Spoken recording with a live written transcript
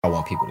I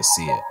want people to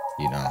see it,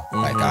 you know,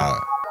 like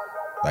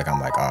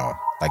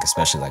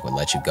especially like with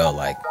Let You Go,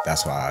 like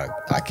that's why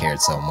I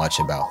cared so much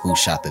about who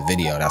shot the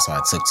video. That's why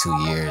it took 2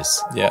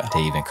 years to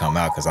even come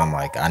out, because I'm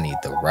like, I need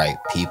the right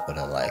people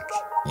to like,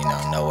 you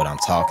know what I'm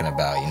talking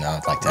about, you know,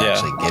 like to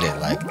actually get it,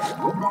 like.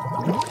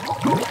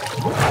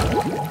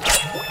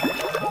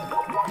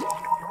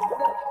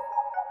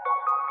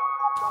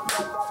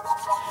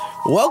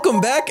 Welcome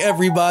back,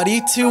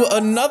 everybody, to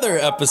another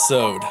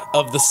episode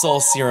of the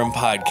Soul Serum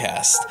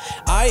Podcast.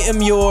 I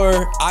am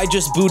your I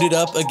Just Booted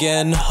Up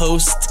Again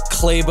host,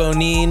 Clay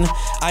Bonine.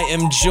 I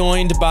am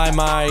joined by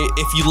my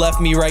If You Left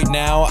Me Right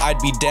Now, I'd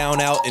Be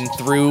Down, Out, and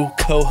Through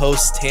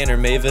co-host, Tanner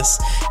Mavis.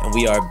 And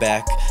we are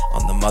back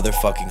on the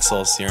motherfucking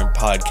Soul Serum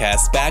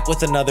Podcast, back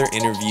with another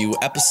interview,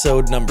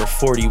 episode number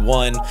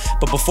 41.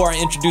 But before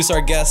I introduce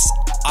our guests,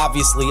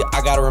 obviously,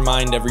 I gotta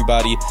remind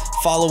everybody,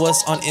 follow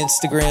us on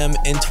Instagram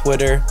and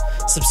Twitter.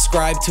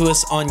 Subscribe to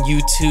us on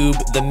YouTube,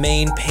 the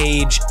main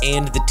page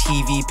and the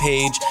TV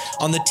page.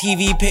 On the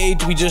TV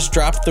page, we just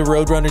dropped the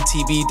Roadrunner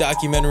TV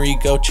documentary.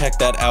 Go check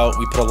that out.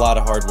 We put a lot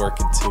of hard work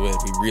into it.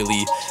 We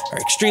really are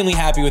extremely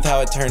happy with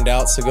how it turned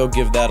out, so go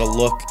give that a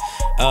look.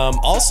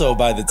 Also,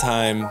 by the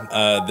time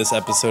this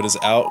episode is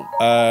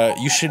out,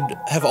 you should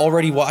have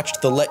already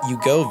watched the Let You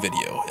Go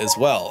video as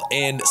well.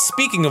 And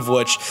speaking of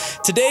which,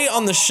 today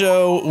on the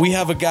show, we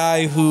have a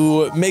guy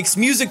who makes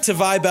music to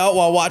vibe out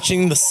while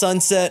watching the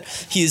sunset.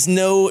 He is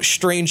no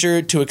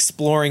stranger to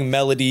exploring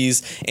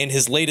melodies, and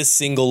his latest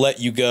single, Let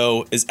You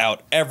Go, is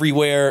out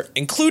everywhere,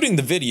 including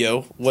the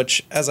video,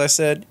 which, as I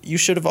said, you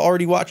should have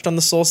already watched on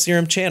the Soul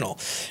Serum channel.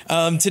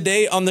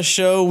 Today on the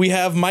show, we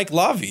have Mike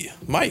Lavi.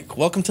 Mike,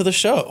 welcome to the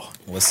show.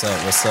 What's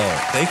up? What's up?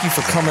 Thank you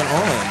for coming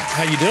on.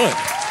 How you doing?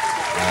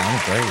 I'm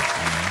great,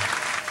 man.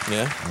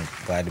 Yeah. I'm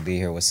glad to be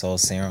here with Soul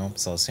Serum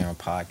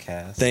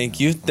Podcast. Thank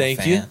you.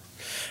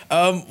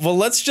 Well,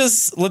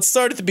 let's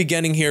start at the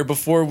beginning here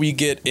before we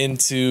get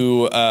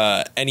into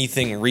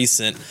anything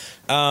recent.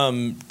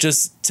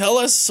 Just tell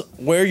us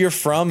where you're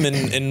from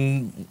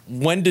and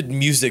when did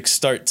music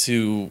start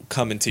to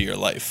come into your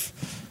life?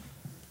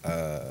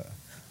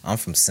 I'm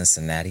from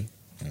Cincinnati,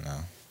 you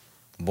know.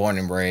 Born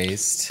and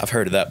raised. I've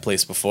heard of that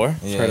place before.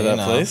 Yeah, heard of that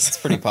place. It's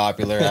pretty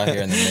popular out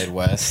here in the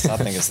Midwest. I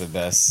think it's the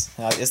best.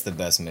 It's the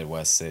best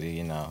Midwest city.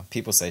 You know,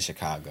 people say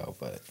Chicago,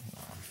 but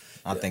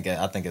I think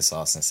it's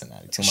all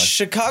Cincinnati. Too much.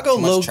 Chicago,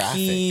 too much low traffic.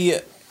 key,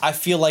 I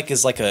feel like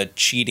is like a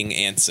cheating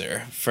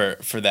answer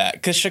for that,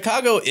 because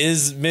Chicago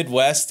is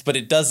Midwest, but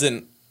it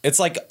doesn't. It's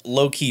like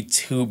low key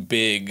too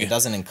big. It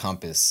doesn't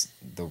encompass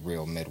the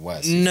real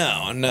Midwest.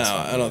 No,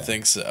 I don't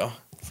think so.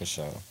 For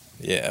sure.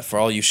 Yeah, for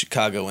all you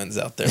Chicagoans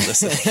out there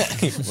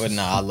listening. But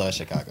no, I love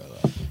Chicago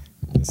though.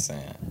 Just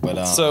saying. But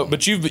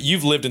but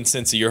you've lived in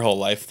Cincy your whole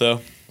life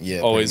though. Yeah,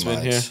 always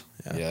been here.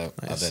 Yeah,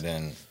 nice. Other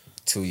than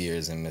 2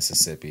 years in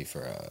Mississippi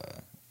for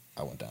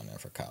I went down there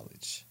for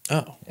college.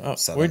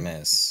 Southern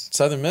Miss.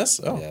 Southern Miss.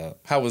 Oh, yeah.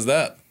 How was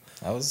that?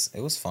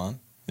 It was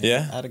fun.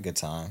 Yeah, I had a good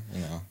time.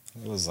 You know,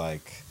 it was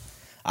like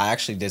I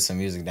actually did some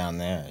music down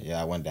there.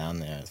 Yeah, I went down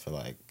there for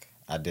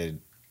I did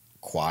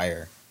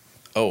choir.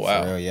 Oh,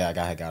 wow. For real, yeah,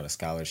 I got a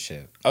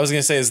scholarship. I was going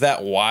to say, is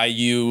that why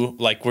you,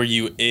 were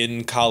you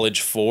in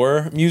college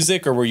for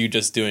music, or were you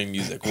just doing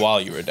music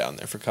while you were down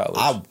there for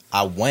college?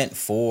 I went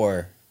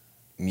for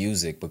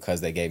music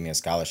because they gave me a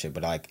scholarship,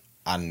 but,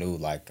 I knew,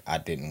 I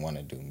didn't want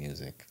to do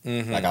music.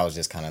 Mm-hmm. I was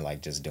just kind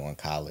of, just doing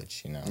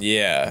college, you know?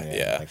 Yeah.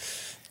 And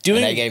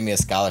they gave me a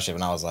scholarship,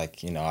 and I was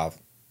like, you know,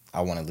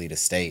 I want to lead a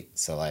state,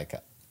 so,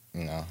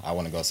 you know, I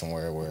want to go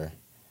somewhere where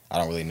I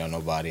don't really know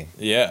nobody.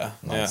 Yeah,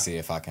 see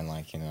if I can,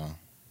 you know,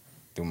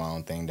 do my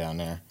own thing down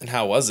there. And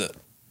how was it?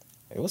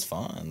 It was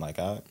fun.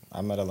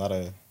 I met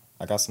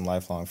I got some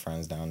lifelong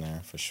friends down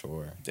there for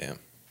sure. Damn.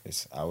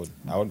 I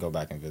would go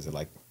back and visit.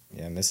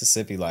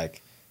 Mississippi,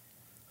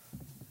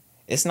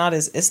 it's not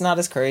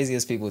as crazy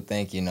as people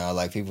think, you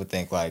know. People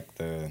think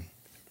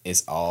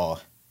it's all,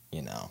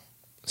 you know,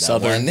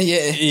 Southern.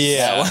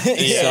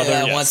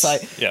 Southern one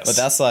side. Yes. But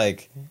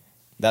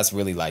that's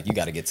really you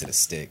got to get to the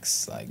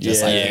sticks. Our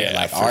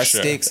sure.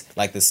 sticks,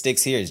 the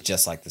sticks here is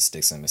just like the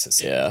sticks in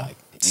Mississippi. Yeah.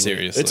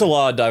 Seriously. It's a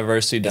lot of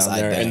diversity down there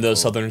identical. in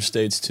those southern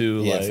states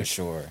too. Yeah, for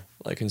sure.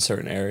 In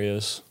certain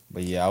areas.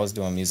 But yeah, I was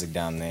doing music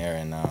down there,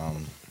 and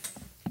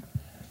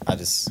I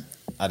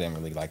didn't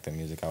really like the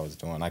music I was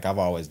doing. I've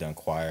always done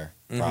choir,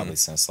 probably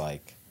since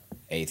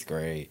 8th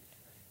grade.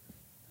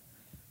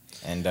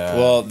 And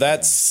well,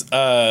 that's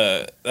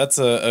a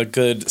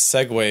good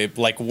segue.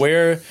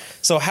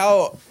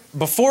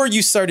 Before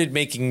you started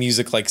making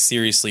music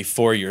seriously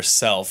for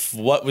yourself,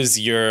 what was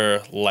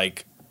your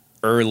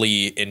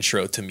early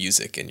intro to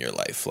music in your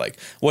life?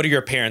 What are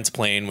your parents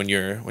playing when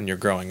you're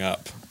growing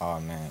up?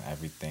 Oh man,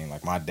 everything.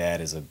 My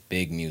dad is a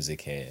big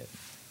music head.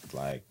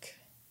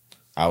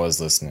 I was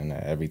listening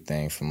to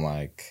everything from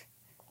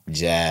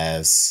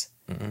jazz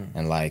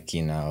and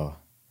you know,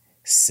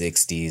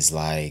 60s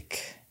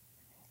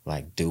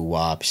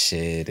doo-wop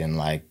shit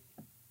and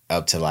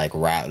up to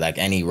rap,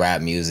 any rap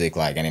music,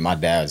 my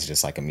dad was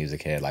just a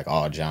music head,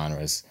 all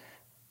genres.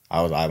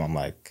 I'm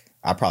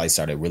I probably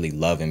started really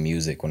loving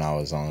music when I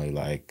was only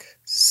like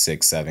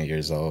 6, 7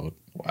 years old.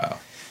 Wow.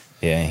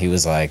 Yeah, and he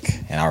was like,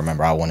 and I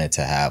remember I wanted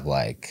to have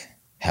like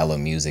hella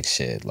music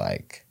shit.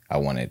 Like I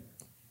wanted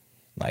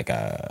like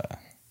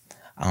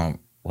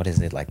what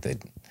is it, like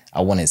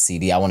I wanted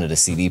a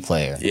CD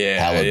player. Yeah,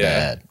 hella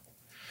bad.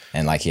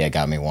 And like he had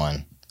got me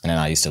one. And then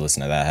I used to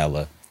listen to that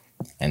hella.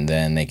 And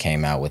then they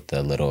came out with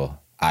the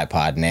little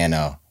iPod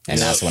Nano. And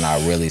that's when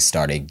I really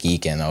started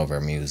geeking over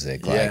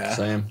music. Like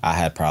same.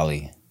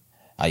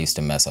 I used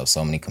to mess up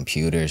so many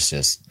computers,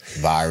 just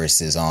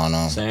viruses on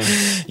them.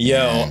 Same.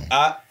 Yo,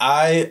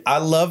 I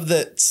love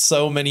that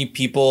so many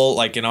people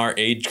like in our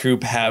age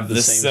group have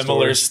the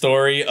similar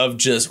story of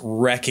just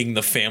wrecking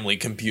the family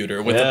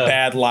computer with a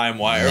bad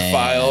LimeWire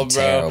file,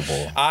 bro.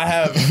 Terrible. I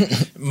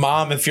have,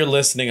 Mom, if you're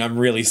listening, I'm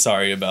really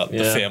sorry about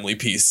the family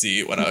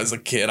PC. When I was a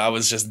kid, I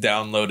was just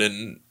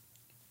downloading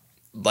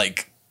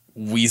like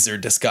Weezer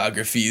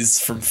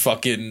discographies from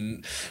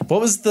fucking,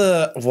 what was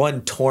the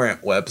one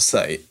torrent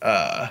website?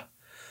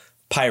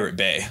 Pirate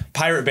Bay.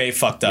 Pirate Bay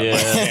fucked up my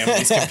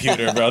family's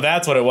computer, bro.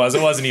 That's what it was.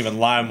 It wasn't even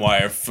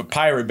LimeWire.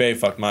 Pirate Bay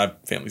fucked my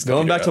family's computer.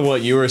 Going back to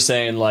what you were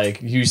saying,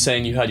 like you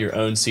saying you had your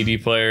own CD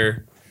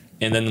player,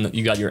 and then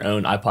you got your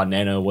own iPod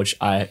Nano, which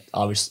I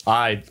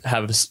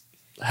have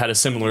had a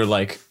similar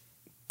like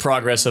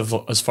progress of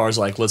as far as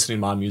like listening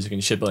to my music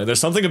and shit. But like, there's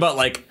something about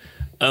like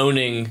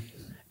owning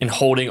and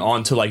holding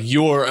on to like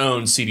your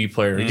own CD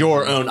player,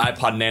 your own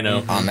iPod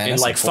Nano,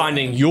 and like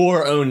finding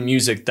your own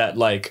music that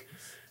like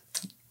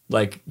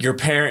your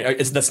parent,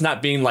 that's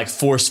not being like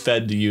force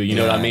fed to you. You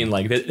know what I mean?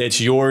 Like it's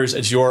yours.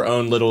 It's your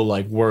own little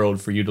like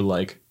world for you to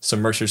like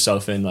submerge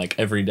yourself in like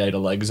every day to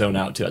like zone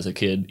out to as a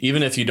kid,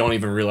 even if you don't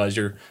even realize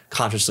you're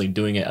consciously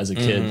doing it as a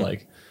kid.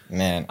 Like,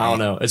 man, I don't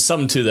know. It's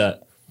something to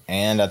that.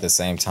 And at the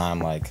same time,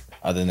 like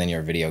other than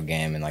your video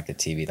game and like the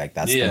TV, like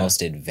that's the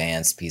most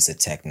advanced piece of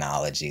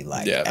technology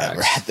like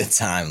ever at the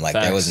time. Like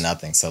there was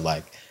nothing. So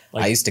like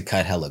I used to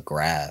cut hella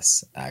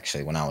grass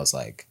actually when I was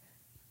like,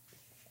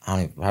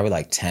 probably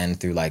like 10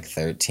 through like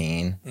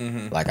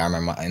 13. Like I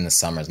remember in the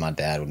summers, my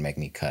dad would make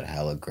me cut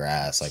hella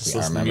grass. Like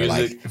I remember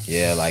like,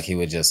 like he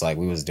would just like,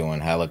 we was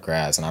doing hella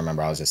grass. And I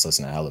remember I was just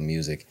listening to hella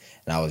music.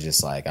 And I was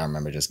just like, I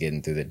remember just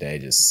getting through the day,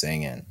 just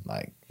singing,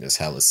 like just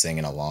hella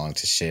singing along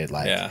to shit.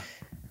 Like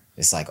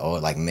it's like,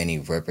 like Minnie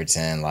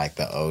Riperton, like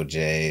the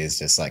OJs,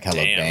 just like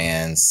hella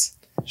bands.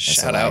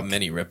 Shout out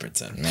Minnie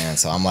Riperton. Man,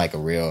 so I'm like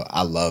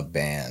I love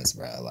bands,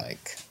 bro.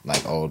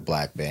 Like old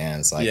black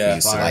bands. Like we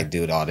used to like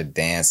do all the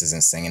dances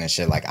and singing and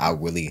shit. Like I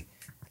really,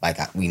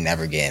 we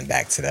never getting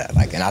back to that.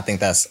 Like, and I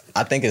think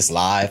it's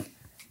live,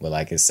 but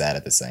like it's sad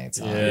at the same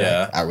time.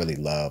 Yeah. Like, I really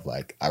love,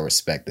 like I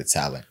respect the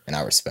talent and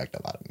I respect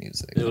a lot of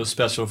music. It was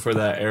special for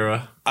that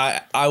era.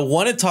 I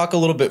want to talk a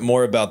little bit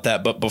more about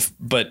that,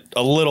 but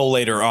a little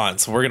later on.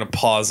 So we're going to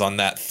pause on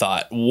that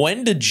thought.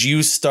 When did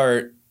you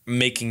start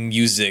making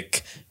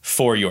music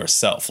for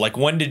yourself? Like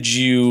when did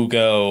you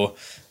go,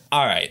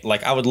 all right,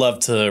 like I would love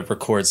to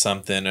record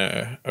something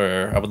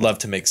or I would love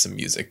to make some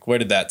music? Where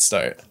did that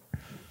start?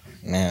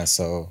 Man,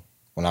 so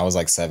when I was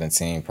like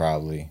 17,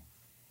 probably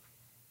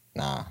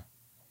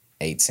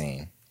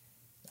 18,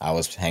 I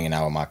was hanging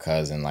out with my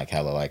cousin like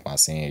hella like my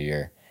senior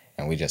year,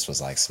 and we just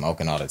was like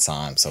smoking all the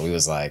time. So we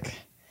was like,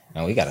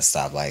 no, we gotta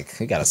stop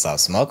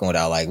smoking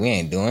without like we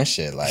ain't doing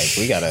shit. Like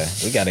we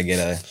gotta get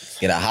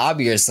a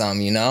hobby or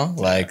something, you know?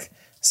 Like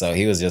so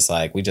he was just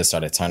like, we just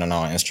started turning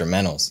on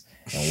instrumentals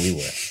and we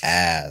were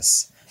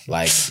ass.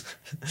 Like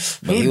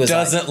who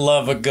doesn't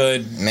love a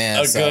good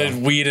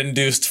good weed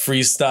induced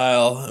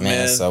freestyle?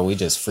 Man, so we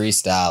just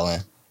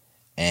freestyling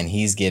and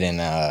he's getting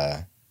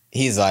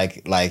he's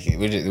like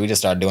we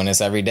just started doing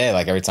this every day.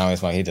 Like every time we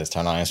smoke, he just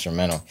turn on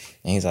instrumental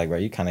and he's like, bro,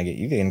 you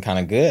getting kind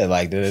of good.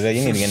 Like you need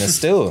to get in the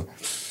stew.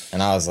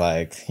 And I was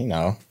like, you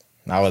know,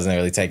 I wasn't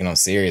really taking them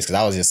serious because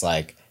I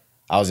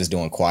was just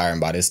doing choir.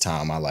 And by this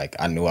time,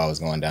 I knew I was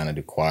going down to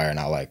do choir, and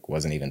I like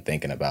wasn't even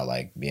thinking about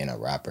like being a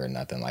rapper or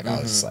nothing. Like I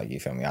was just like, you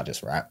feel me? I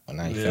just rap when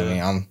you feel me?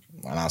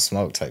 When I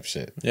smoke type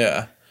shit.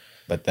 Yeah.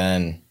 But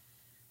then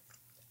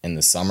in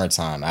the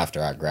summertime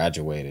after I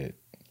graduated,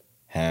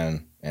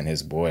 him and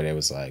his boy, they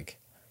was like,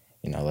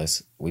 you know,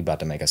 we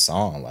about to make a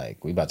song.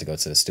 Like we about to go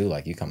to the stew.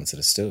 Like you coming to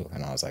the stew?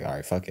 And I was like, all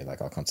right, fuck it.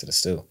 Like I'll come to the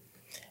stew.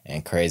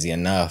 And crazy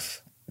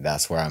enough,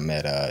 that's where I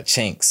met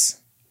Chinks.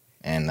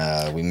 And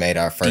we made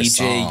our first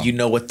DJ, song. you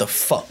know what the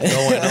fuck going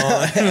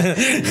on.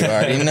 You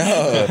already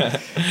know.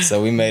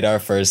 So we made our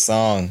first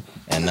song.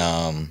 And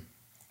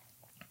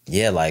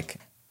like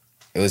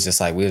it was just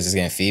like we was just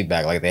getting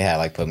feedback. Like they had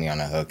like put me on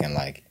a hook and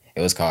like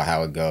it was called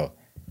How It Go.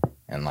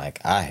 And like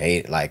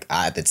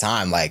at the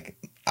time, like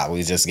I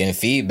was just getting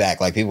feedback.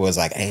 Like people was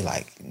like, hey,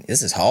 like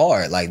this is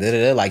hard. Like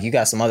da-da-da, like you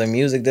got some other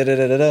music,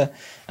 da-da-da-da-da.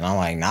 And I'm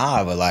like,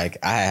 nah, but like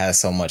I had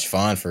so much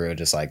fun for real,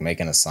 just like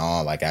making a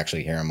song, like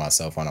actually hearing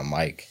myself on a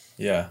mic.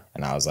 Yeah.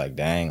 And I was like,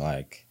 dang,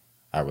 like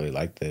I really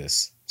like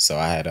this. So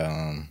I had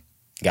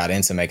got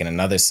into making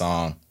another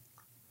song,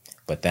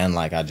 but then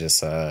like I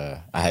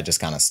had just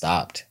kind of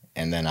stopped.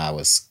 And then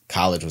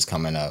college was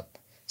coming up.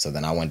 So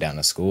then I went down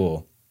to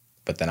school.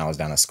 But then I was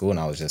down at school and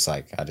I was just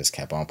like, I just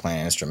kept on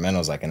playing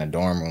instrumentals like in a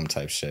dorm room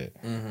type shit.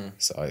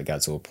 So it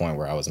got to a point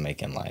where I was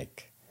making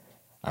like,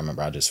 I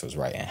remember I just was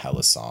writing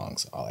hella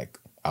songs. I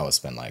would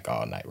spend like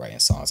all night writing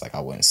songs. Like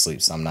I wouldn't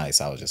sleep. Some nights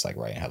I was just like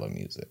writing hella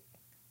music.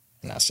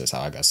 And that's just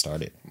how I got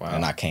started. Wow.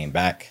 And I came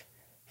back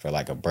for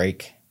like a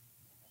break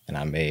and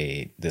I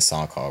made this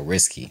song called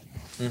Risky.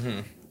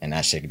 And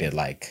that shit did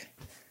like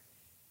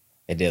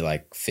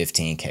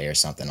 15K or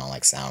something on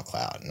like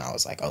SoundCloud. And I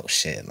was like, oh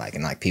shit. Like,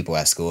 and like people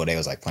at school, they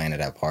was like playing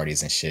it at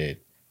parties and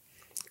shit.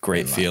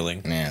 Great and, like,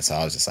 feeling. Man, so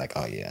I was just like,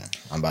 oh yeah,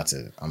 I'm about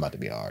to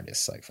be an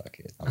artist. Like, fuck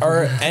it.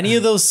 Are any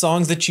of those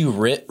songs that you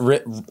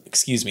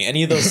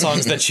any of those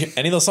songs that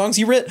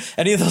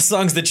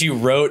you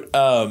wrote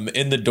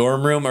in the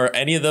dorm room, or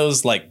any of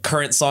those like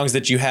current songs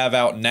that you have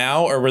out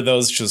now, or were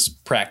those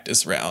just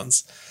practice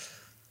rounds?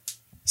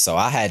 So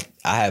I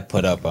had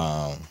put up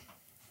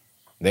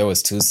there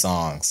was 2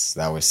 songs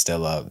that were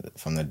still up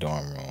from the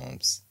dorm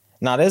rooms.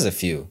 No, there's a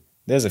few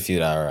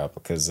that are up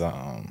because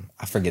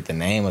I forget the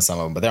name of some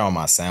of them, but they're on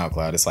my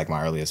SoundCloud. It's like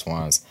my earliest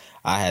ones.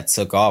 I had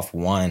took off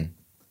one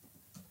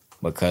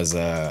because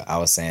I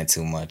was saying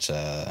too much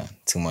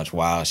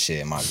wild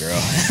shit. My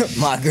girl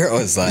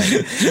was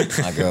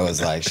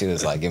like, she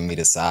was like giving me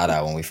the side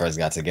eye when we first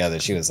got together.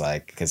 She was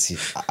like,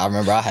 because I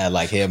remember I had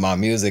like heard my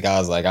music. I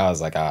was like, oh,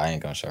 I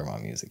ain't gonna show her my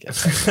music yet.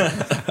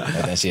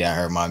 But then she had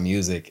heard my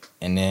music,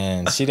 and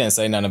then she didn't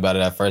say nothing about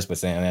it at first.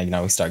 But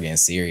then we start getting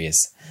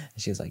serious.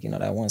 And she was like,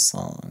 that one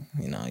song,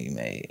 you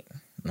made,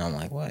 and I'm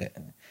like, what?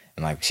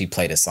 And like she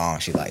played a song,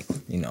 she like,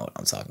 you know what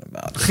I'm talking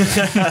about.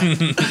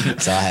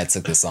 So I had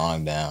took the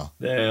song down.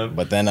 Damn.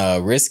 But then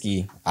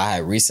Risky, I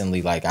had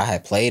recently I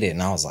had played it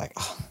and I was like,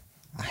 oh,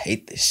 I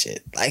hate this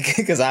shit. Like,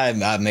 because I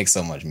make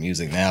so much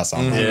music now, so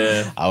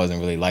I wasn't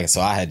really like it.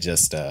 So I had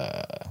just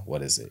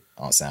what is it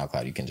on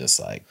SoundCloud? You can just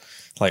like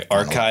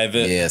archive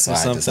it. Yeah, so I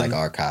had just like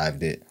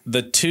archived it.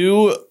 The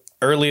 2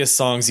 earliest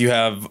songs you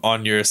have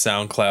on your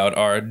SoundCloud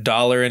are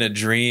Dollar in a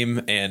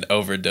Dream and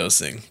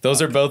Overdosing.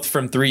 Those are both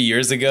from 3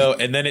 years ago,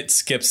 and then it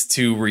skips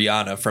to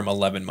Rihanna from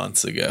 11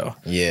 months ago.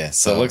 Yeah.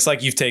 So it looks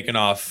like you've taken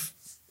off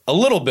a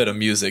little bit of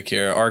music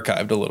here,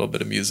 archived a little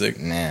bit of music.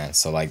 Man,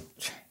 so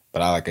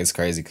but it's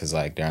crazy because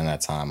during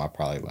that time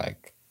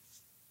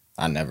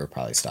I never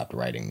probably stopped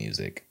writing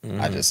music.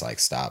 I just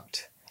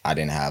stopped. I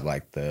didn't have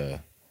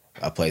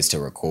a place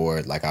to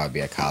record. Like I would be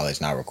at college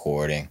not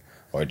recording.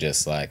 Or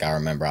just I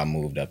remember I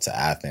moved up to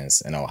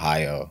Athens in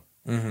Ohio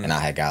and I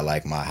had got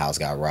my house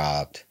got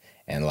robbed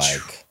and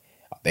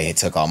they had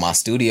took all my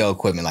studio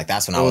equipment.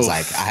 That's when I was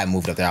I had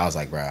moved up there. I was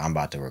like, bro, I'm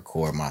about to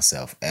record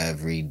myself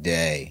every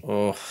day.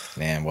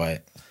 Man,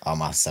 what? All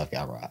my stuff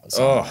got robbed.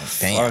 So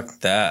fuck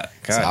that.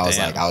 God so I was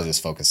damn. I was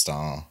just focused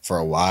on, for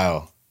a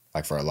while,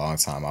 for a long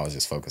time, I was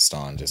just focused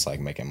on just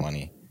making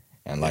money.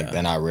 And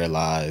then I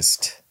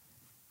realized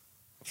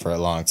for a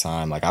long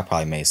time, I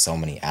probably made so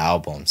many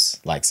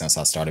albums, since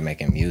I started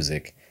making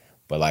music.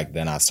 But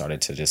then I started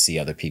to just see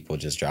other people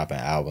just dropping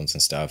albums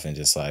and stuff and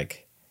just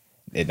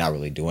it not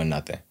really doing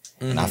nothing.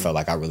 And I felt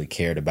like I really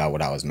cared about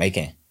what I was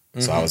making.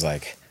 So I was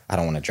like, I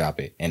don't want to drop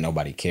it and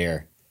nobody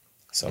care.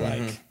 So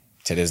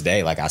to this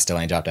day, I still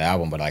ain't dropped the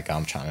album, but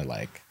I'm trying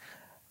to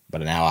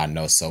but now I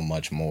know so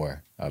much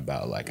more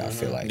about I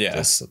feel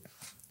just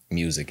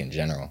music in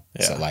general.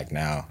 Yeah. So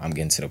now I'm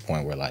getting to the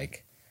point where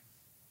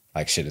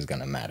shit is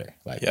gonna matter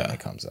when it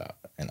comes out,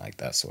 and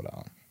that's what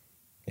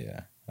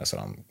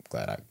I'm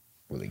glad I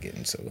really get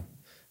into.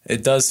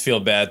 It does feel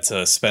bad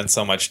to spend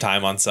so much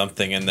time on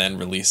something and then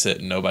release it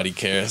and nobody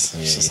cares.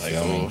 It's just it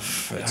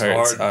hurts.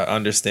 Hard. I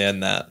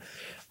understand that.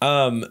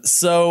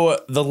 So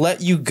the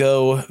Let You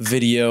Go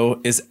video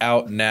is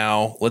out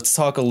now. Let's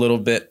talk a little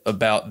bit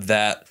about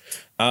that.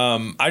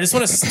 I just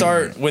want to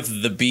start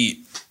with the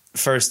beat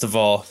first of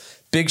all.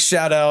 Big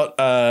shout out,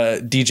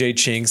 DJ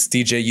Chinks.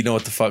 DJ, you know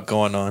what the fuck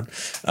going on.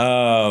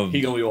 He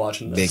gonna be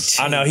watching this.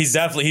 I know he's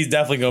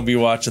definitely gonna be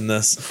watching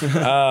this.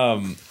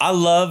 I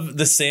love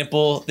the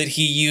sample that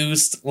he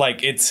used.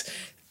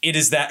 It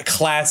is that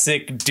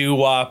classic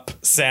doo-wop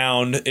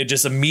sound. It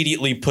just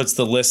immediately puts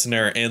the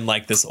listener in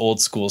this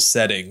old school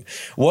setting.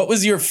 What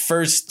was your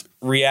first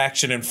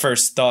reaction and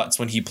first thoughts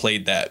when he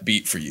played that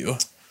beat for you?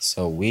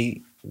 So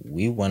we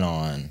went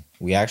on.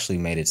 We actually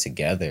made it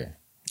together.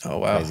 Oh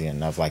wow! Crazy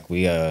enough,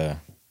 we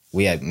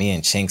had me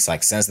and Chinks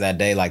since that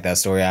day, that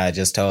story I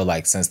just told.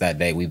 Since that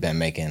day, we've been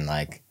making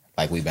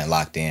we've been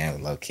locked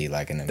in low key, in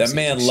the that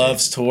man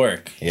loves to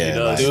work.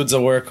 Yeah, dude's a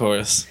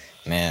workhorse,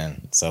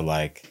 man. So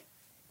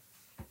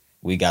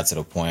we got to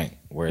the point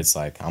where it's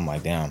I'm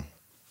damn,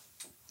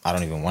 I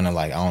don't even want to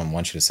I don't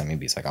want you to send me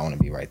beats. I want to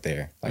be right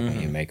there,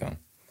 when you make them.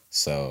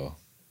 So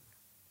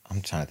I'm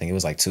trying to think. It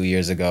was 2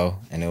 years ago,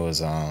 and it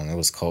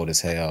was cold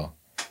as hell.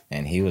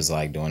 And he was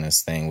doing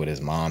this thing with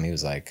his mom. He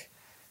was I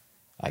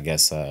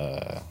guess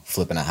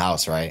flipping a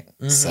house, right?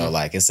 So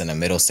it's in the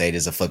middle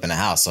stages of flipping a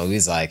house. So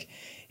he's like,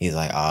 we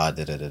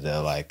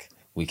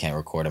can't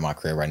record in my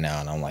crib right now.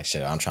 And I'm like,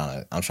 shit, I'm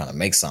trying to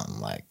make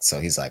something. So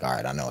he's like, all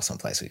right, I know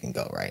someplace we can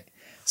go, right?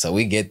 So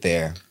we get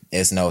there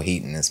it's no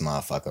heat in this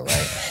motherfucker,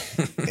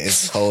 right?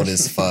 It's cold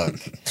as fuck.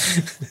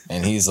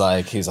 And he's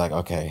like,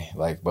 okay,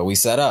 like, but we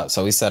set up.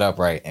 So we set up,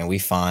 right? And we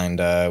find,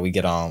 we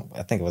get on,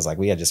 I think it was like,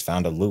 we had just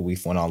found a loop. We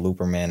went on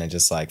Looperman and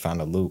just like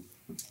found a loop.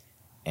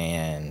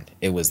 And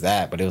it was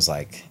that, but it was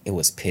like, it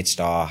was pitched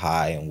all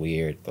high and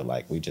weird. But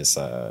like, we just,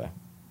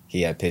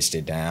 he had pitched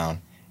it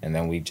down. And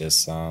then we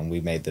just, we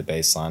made the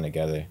bass line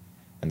together.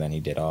 And then he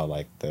did all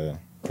like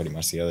pretty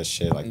much the other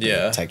shit, like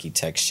the techie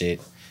tech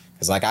shit.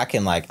 Cause like, I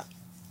can like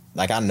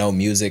I know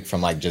music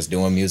from like just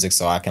doing music,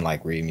 so I can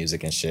like read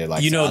music and shit.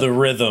 Like, you know, the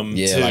rhythm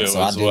too. Like,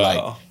 so I do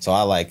well.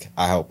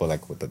 I help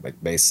with the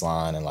like bass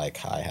line and like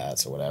hi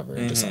hats or whatever,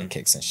 and just like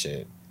kicks and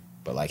shit.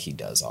 But like he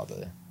does all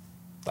the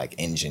like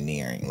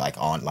engineering, like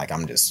on like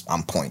I'm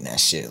pointing that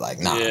shit like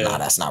nah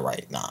that's not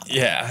right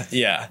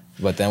Yeah.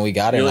 But then we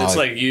got it.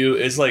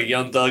 It's like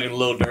Young Thug and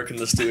Lil Durk in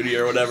the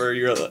studio or whatever.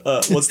 You're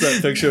what's that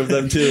picture of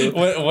them too?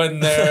 when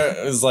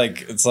they're it's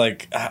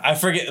like I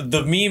forget,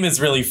 the meme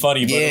is really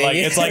funny, but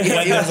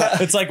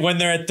it's like when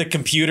they're at the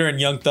computer and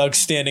Young Thug's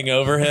standing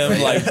over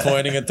him like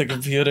pointing at the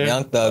computer.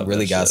 Young Thug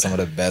really got some of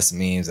the best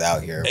memes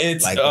out here.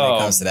 It's like when it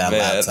comes to that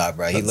laptop,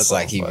 bro. He looked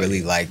like he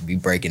really like be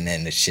breaking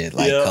into shit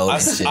like code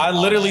and shit. I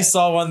literally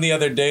saw one the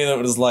other day that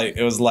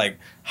was like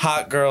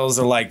hot girls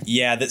are like,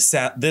 yeah,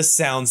 this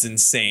sounds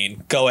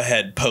insane. Go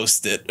ahead,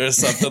 post it or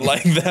something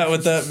like that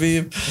with that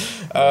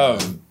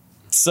meme.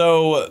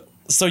 So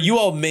you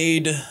all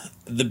made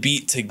the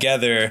beat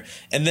together,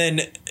 and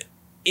then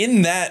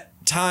in that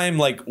time,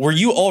 like, were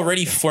you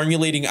already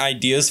formulating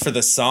ideas for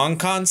the song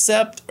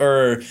concept,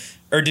 or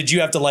did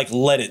you have to like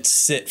let it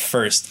sit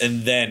first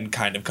and then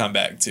kind of come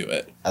back to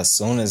it? As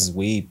soon as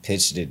we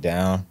pitched it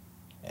down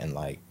and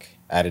like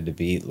added the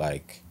beat,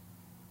 like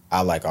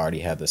I like already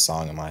had the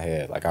song in my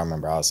head. Like I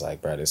remember I was like,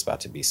 bro, this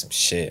about to be some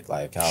shit.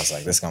 Like I was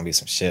like, this gonna be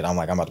some shit. I'm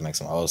like, I'm about to make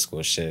some old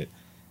school shit.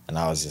 And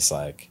I was just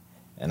like,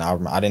 and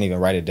I didn't even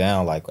write it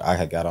down. Like I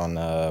had got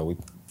on, we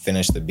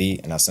finished the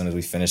beat, and as soon as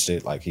we finished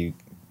it, like he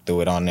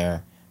threw it on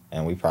there,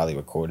 and we probably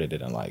recorded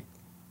it in like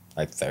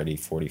 30,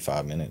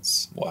 45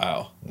 minutes.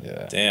 Wow.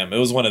 Yeah. Damn, it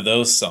was one of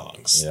those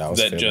songs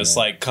that just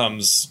like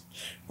comes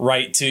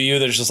right to you.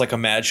 There's just like a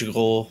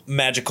magical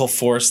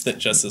force that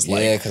just is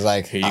like, because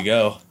like here you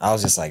go. I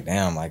was just like,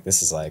 damn, like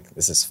this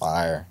is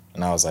fire.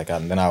 And I was like, I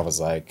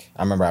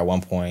remember at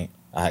one point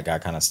I had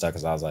got kind of stuck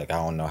because I was like, I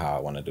don't know how I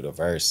want to do the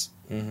verse.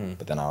 Mm-hmm.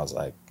 But then I was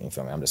like, you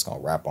feel me? I'm just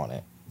gonna rap on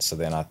it. So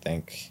then I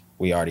think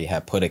we already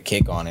had put a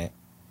kick on it.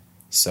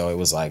 So it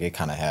was like, it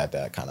kind of had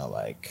that kind of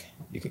like,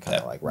 you could kind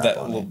of like rap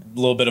on it.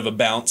 Little bit of a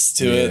bounce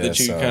to it that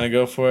you could kind of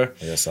go for.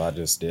 Yeah, so I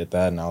just did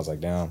that, and I was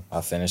like, damn,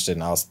 I finished it,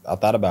 and I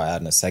thought about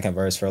adding a second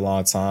verse for a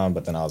long time,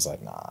 but then I was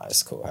like, nah,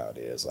 it's cool how it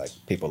is. Like,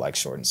 people like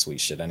short and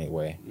sweet shit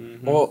anyway.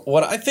 Mm-hmm. Well,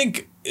 what I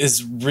think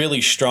is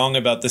really strong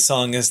about the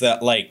song is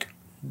that, like,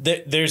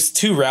 there's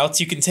two routes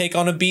you can take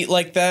on a beat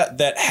like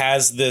that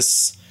has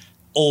this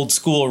old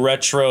school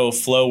retro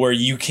flow where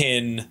you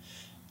can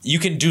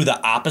do the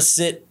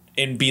opposite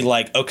and be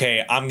like,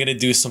 okay, I'm going to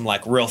do some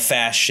like real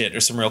fast shit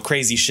or some real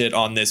crazy shit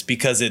on this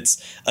because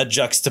it's a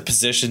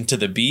juxtaposition to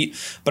the beat.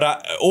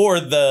 Or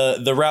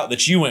the route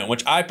that you went,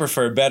 which I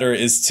prefer better,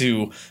 is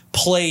to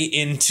play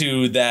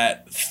into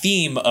that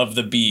theme of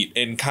the beat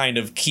and kind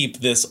of keep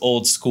this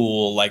old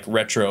school like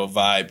retro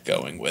vibe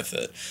going with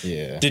it.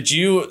 Yeah.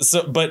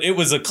 But it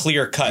was a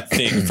clear cut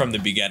thing from the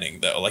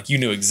beginning though. Like you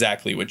knew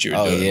exactly what you were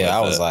doing. Oh yeah.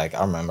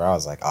 I remember I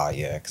was like, oh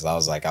yeah. Cause I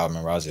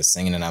remember I was just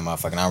singing in that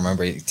motherfucker. And I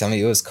remember you telling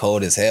me it was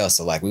cold as hell.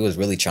 So like we was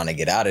really trying to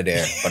get out of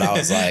there. But I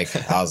was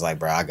like,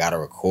 bro, I gotta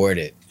record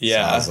it.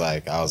 Yeah. So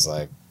I was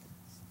like,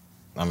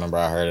 I remember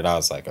I heard it. I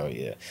was like, oh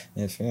yeah.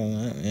 I was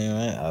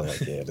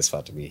like, yeah, this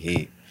about to be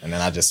heat. And then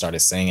I just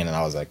started singing, and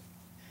I was like,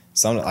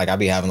 I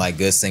be having like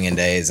good singing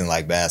days and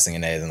like bad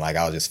singing days, and like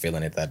I was just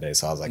feeling it that day.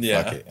 So I was like,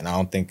 fuck it. And I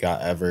don't think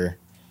I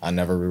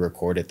never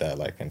re-recorded that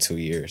like in 2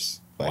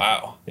 years. Like,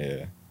 wow.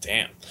 Yeah.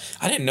 Damn.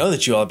 I didn't know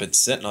that you all had been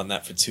sitting on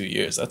that for 2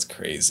 years. That's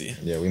crazy.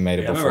 Yeah, we made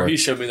it before. I remember he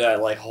showed me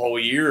that like a whole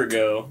year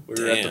ago.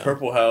 We were at the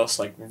Purple House,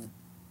 like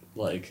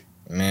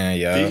man,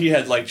 yeah. He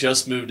had like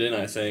just moved in,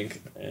 I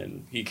think,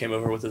 and he came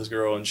over with his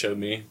girl and showed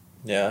me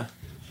the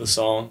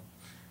song.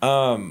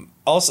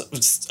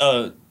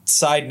 Also,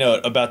 side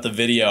note about the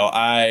video,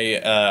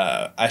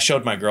 I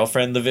showed my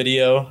girlfriend the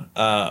video,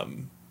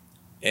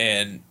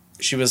 and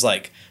she was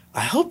like,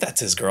 I hope that's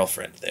his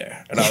girlfriend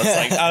there. And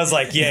I was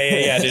like,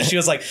 yeah, dude. She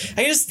was like,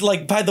 I just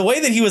like, by the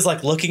way that he was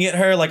like looking at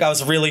her, like I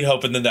was really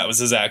hoping that was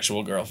his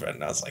actual girlfriend.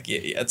 And I was like,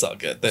 yeah, it's all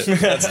good.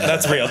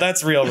 That's real.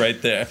 That's real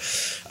right there.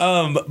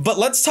 But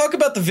let's talk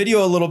about the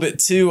video a little bit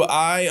too.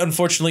 I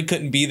unfortunately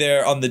couldn't be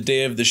there on the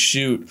day of the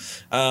shoot.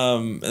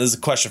 This is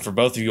a question for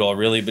both of you all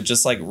really, but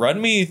just like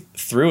run me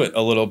through it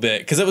a little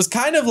bit. Cause it was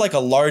kind of like a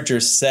larger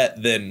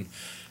set than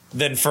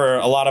for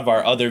a lot of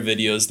our other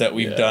videos that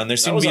we've done. There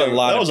seemed to be a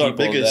lot of people that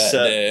day. That was our biggest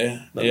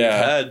set that we've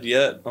had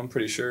yet, I'm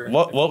pretty sure.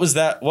 What was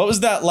that? What was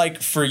that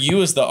like for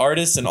you as the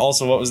artist, and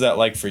also what was that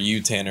like for you,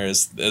 Tanner,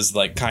 as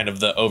like kind of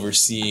the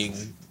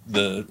overseeing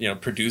the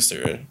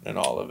producer and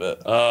all of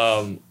it?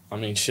 I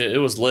mean, shit, it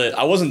was lit.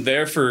 I wasn't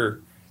there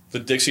for the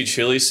Dixie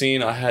Chili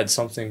scene, I had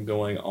something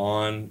going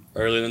on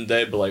earlier in the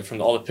day, but like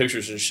from all the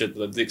pictures and shit,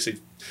 the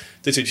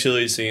Dixie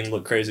Chili scene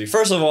looked crazy.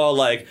 First of all,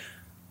 like,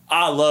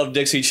 I love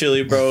Dixie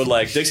Chili, bro.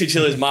 Like, Dixie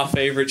Chili is my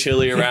favorite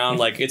chili around.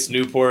 Like, it's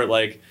Newport.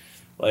 Like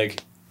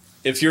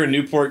if you're a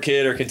Newport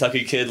kid or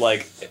Kentucky kid,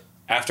 like,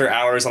 after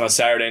hours on a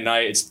Saturday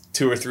night, it's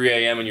 2 or 3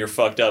 a.m. and you're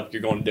fucked up,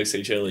 you're going to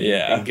Dixie Chili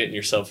and getting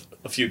yourself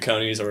a few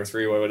conies or a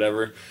 3-way or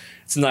whatever.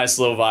 It's a nice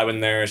little vibe in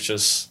there. It's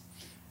just,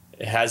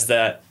 it has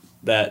that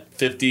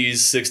 50s,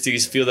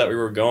 60s feel that we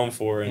were going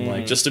for. And,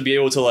 like, just to be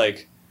able to,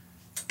 like,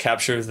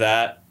 capture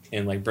that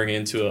and, like, bring it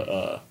into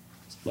a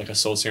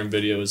Soul Serum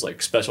video is,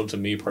 like, special to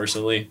me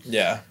personally.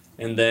 Yeah.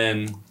 And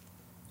then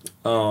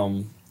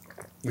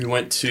we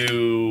went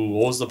to,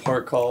 what was the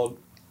park called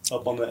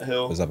up on that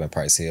hill? It was up in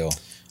Price Hill.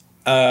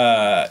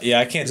 I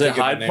can't. Is it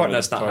Hyde Park?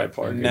 That's not Hyde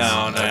Park.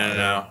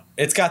 No.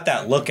 It's got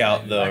that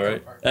lookout though,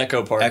 right?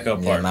 Echo Park.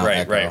 Echo Park.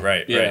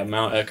 Right. Yeah,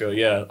 Mount Echo.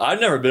 Yeah, I've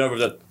never been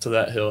over to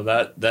that hill.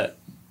 That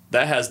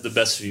has the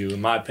best view in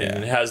my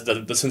opinion. Yeah. It has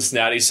the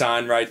Cincinnati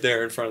sign right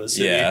there in front of the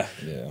city. Yeah.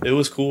 It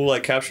was cool,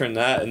 like capturing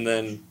that, and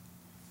then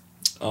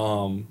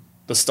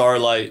the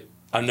Starlight.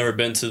 I've never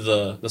been to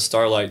the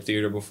Starlight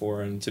Theater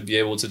before, and to be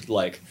able to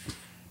like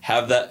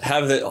have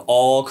it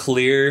all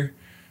clear.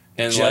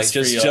 And just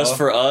just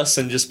for us,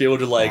 and just be able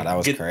to like that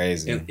was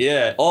crazy. And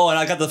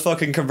I got the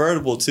fucking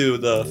convertible too.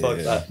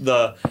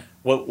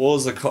 What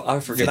was the I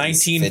forget.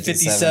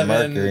 1957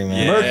 Mercury,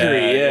 man.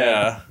 Mercury,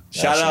 yeah.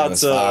 Shout out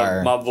to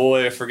fire. my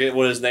boy. I forget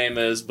what his name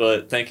is,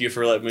 but thank you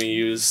for letting me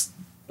use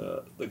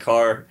the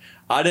car.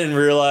 I didn't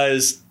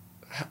realize.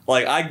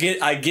 Like I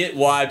get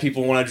why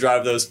people want to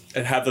drive those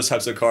and have those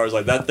types of cars.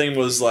 Like that thing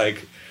was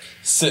like.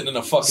 Sitting in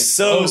a fucking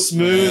so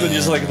smooth and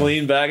just like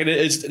lean back in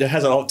it. It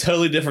has a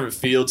totally different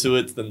feel to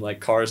it than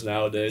like cars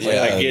nowadays. Like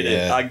I get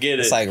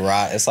it.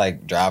 It's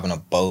like driving a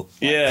boat.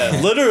 Yeah,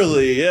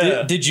 literally.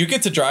 Yeah. Did you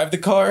get to drive the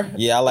car?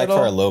 Yeah, I like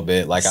for a little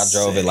bit. Like I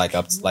drove it like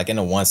up like in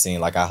the one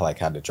scene. Like I like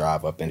had to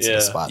drive up into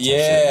the spots.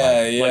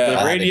 Yeah, Like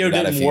the radio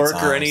didn't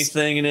work or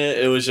anything in it.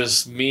 It was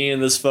just me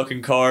in this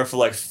fucking car for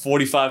like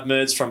 45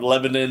 minutes from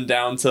Lebanon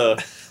down to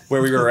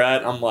where we were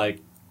at. I'm like,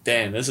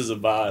 damn, this is a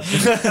vibe.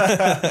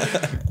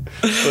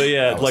 But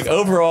yeah, like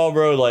overall,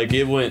 bro, like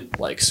it went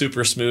like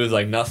super smooth.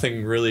 Like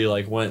nothing really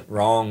like went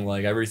wrong.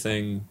 Like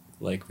everything,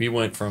 like we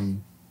went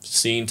from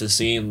scene to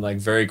scene like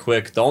very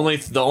quick. The only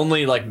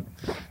like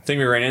thing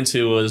we ran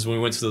into was when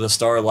we went to the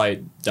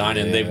Starlight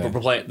Dine-In. Yeah. They were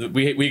playing.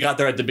 We got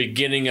there at the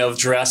beginning of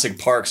Jurassic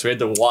Park, so we had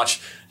to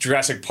watch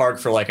Jurassic Park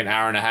for like an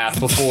hour and a half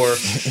before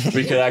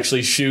we could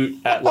actually shoot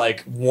at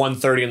like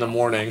 1:30 in the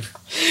morning.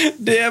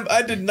 Damn,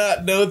 I did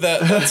not know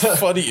that. That's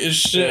funny as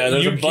shit. Yeah,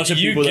 there's a bunch of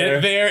people there. You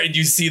get there and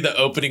you see the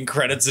opening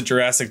credits of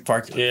Jurassic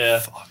Park. Yeah.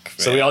 Fuck,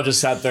 so we all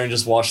just sat there and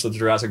just watched the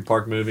Jurassic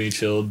Park movie,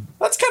 chilled.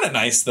 That's kind of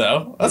nice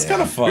though. That's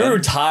kind of fun. We were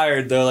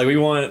tired though. Like we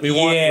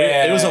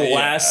it was a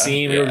last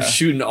scene. We were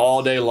shooting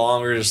all day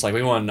long. We were just like,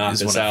 we want to knock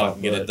this out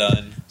and get it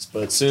done.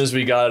 But as soon as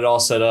we got it all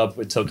set up,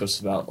 it took us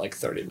about like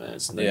 30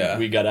 minutes. And then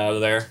we got out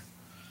of there.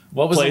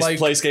 What was it like?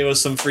 Place gave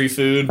us some free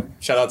food.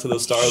 Shout out to the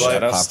Starlight.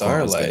 Shout out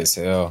Starlight.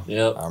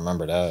 Yep. I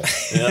remember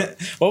that.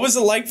 Yep. What was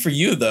it like for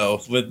you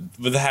though,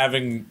 with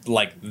having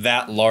like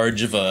that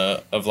large of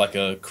a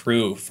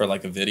crew for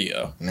like a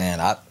video?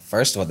 Man,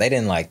 first of all, they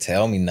didn't like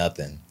tell me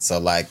nothing. So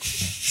like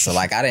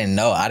I didn't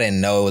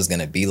know it was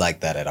gonna be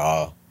like that at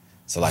all.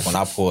 So like when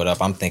I pulled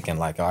up, I'm thinking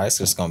like, oh, it's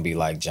just gonna be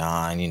like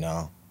John,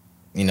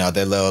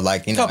 they're little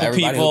like, couple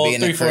everybody people, will be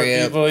in the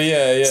crib. People,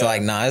 yeah. So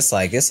like, nah, it's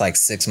like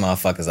 6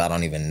 motherfuckers I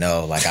don't even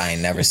know. Like I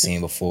ain't never seen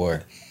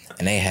before.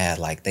 And they had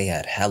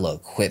hella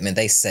equipment.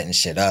 They setting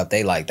shit up.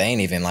 They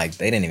didn't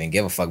even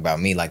give a fuck about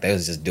me. Like they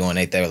was just doing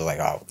it. They was like,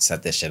 oh,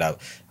 set this shit up.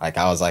 Like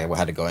I was like, I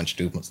had to go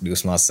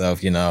introduce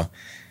myself,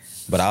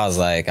 But I was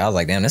like,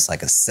 damn, this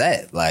like a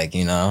set. Like,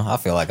 I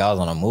feel like I was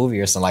on a movie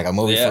or something, like a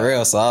movie for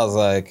real. So I was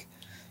like,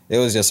 it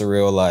was just a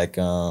real like,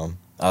 I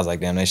was like,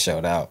 damn, they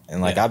showed out.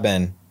 And like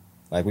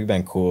we've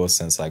been cool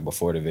since like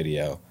before the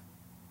video.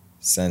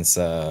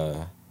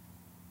 Before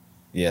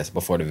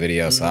the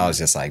video. So I was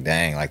just like,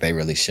 dang, like they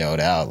really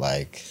showed out.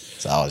 Like,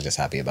 so I was just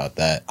happy about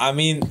that. I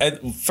mean,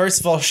 first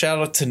of all, shout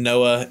out to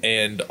Noah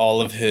and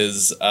all of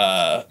his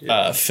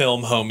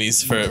film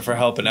homies for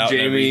helping out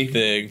Jamie and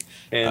everything.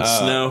 And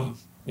Snow.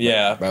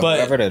 Yeah, but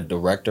whoever the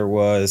director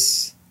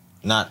was,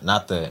 not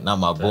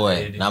my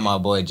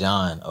boy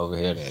John over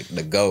here,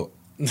 the GOAT.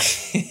 But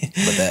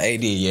the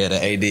AD,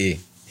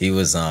 he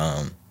was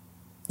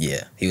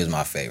he was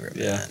my favorite,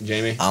 man. Yeah,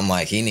 Jamie. I'm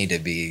like, he need to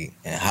be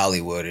in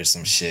Hollywood or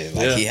some shit.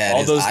 Like he had all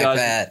his those iPad.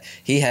 Guys.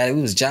 He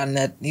was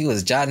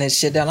jotting his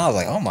shit down. I was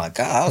like, oh my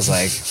God. I was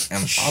like,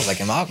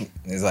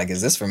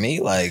 is this for me?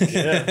 Like,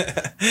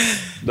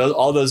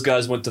 all those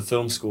guys went to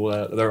film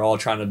school. They're all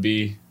trying to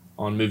be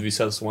on movie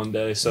sets one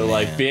day. So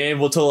like being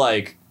able to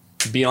like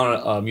be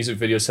on a music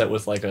video set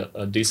with like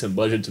a decent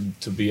budget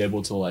to be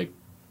able to like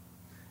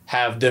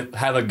have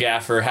a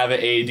gaffer, have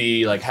an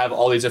AD, like have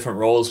all these different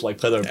roles like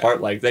play their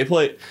part. Like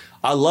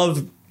I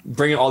love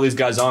bringing all these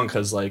guys on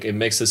because like it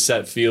makes the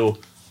set feel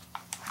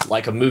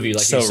like a movie,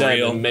 like so you said.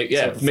 real.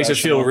 It makes it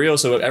feel real,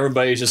 so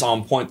everybody's just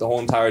on point the whole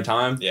entire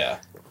time. Yeah.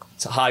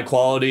 It's high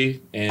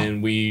quality,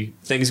 and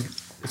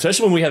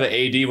especially when we have an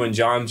AD, when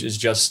John is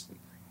just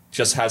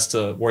has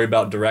to worry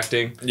about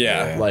directing.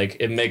 Yeah. Like,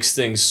 it makes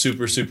things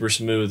super, super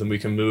smooth, and we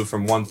can move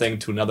from one thing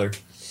to another.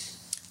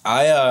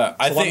 I it's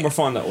a think lot more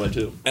fun that way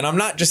too. And I'm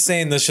not just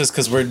saying this just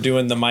because we're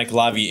doing the Mike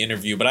Lavi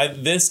interview,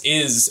 but this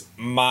is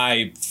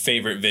my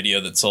favorite video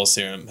that Soul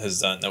Serum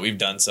has done, that we've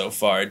done so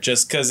far.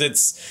 Just because it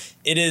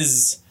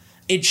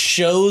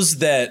shows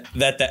that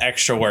the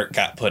extra work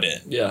got put in.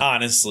 Yeah.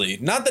 Honestly,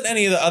 not that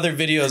any of the other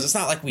videos. It's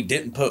not like we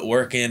didn't put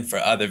work in for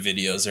other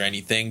videos or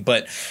anything,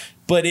 but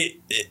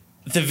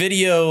the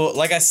video,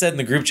 like I said in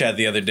the group chat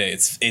the other day,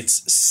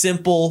 it's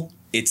simple.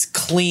 It's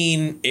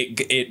clean.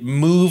 It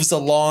moves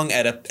along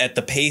at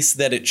the pace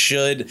that it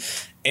should,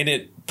 and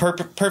it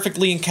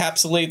perfectly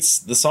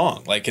encapsulates the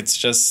song. Like,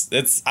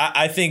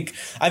 I think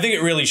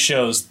it really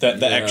shows that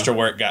the extra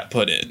work got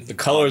put in. The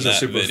colors are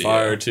super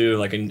fire too.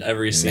 Like, in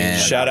every scene. Man,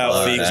 Shout out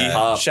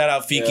Fiki. Shout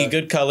out Fiki. Yeah.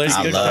 Good colors.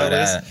 I Good love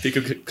colors. that.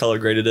 Fiki color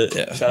graded it.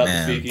 Yeah. Shout out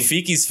Man. to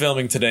Fiki. Fiki's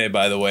filming today,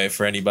 by the way,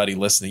 for anybody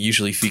listening.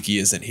 Usually Fiki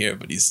isn't here,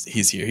 but he's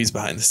here. He's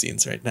behind the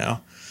scenes right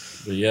now.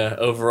 But yeah,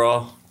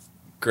 overall,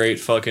 great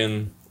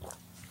fucking.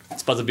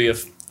 It's about to be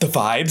The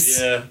vibes.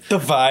 Yeah. The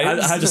vibes.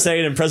 I had to say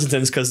it in present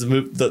tense because the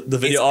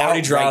video It's already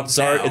out dropped.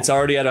 right now. It's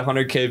already at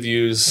 100K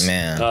views.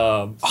 Man.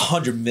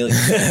 100 million.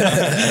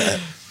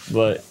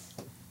 But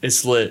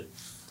it's lit.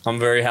 I'm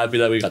very happy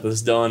that we got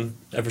this done.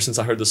 Ever since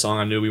I heard the song,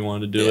 I knew we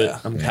wanted to do it.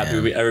 I'm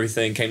happy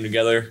everything came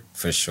together.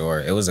 For sure.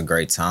 It was a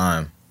great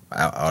time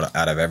out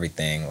of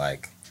everything.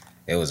 Like,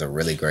 it was a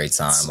really great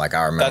time. Like,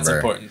 I remember. That's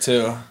important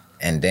too.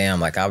 And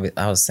damn, like,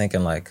 I was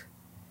thinking, like,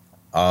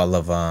 all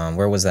of,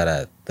 where was that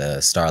at?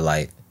 The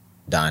Starlight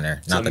Diner.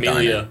 It's Not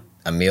Amelia. the diner.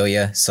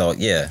 Amelia. So,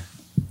 yeah.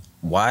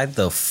 Why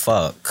the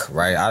fuck,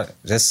 right?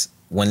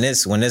 When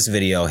this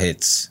video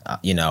hits,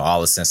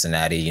 all of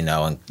Cincinnati, and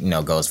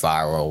goes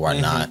viral or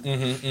whatnot,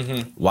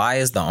 why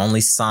is the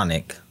only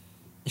Sonic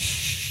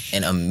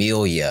in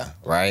Amelia,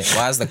 right?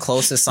 Why is the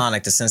closest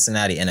Sonic to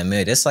Cincinnati in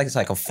Amelia? It's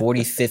like a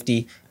 40,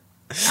 50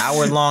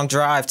 hour long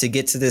drive to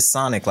get to this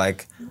Sonic.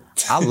 Like,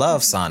 I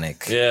love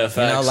Sonic. Yeah,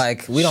 facts.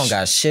 Like, we don't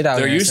got shit out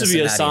There here. used to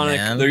be a Cincinnati, Sonic.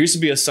 man. There used to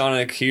be a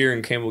Sonic here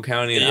in Campbell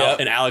County and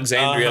in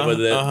Alexandria, but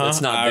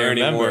it's not there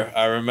anymore.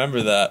 I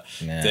remember that.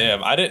 Man.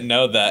 Damn, I didn't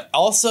know that.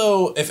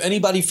 Also, if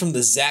anybody from the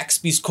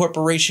Zaxby's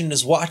Corporation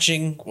is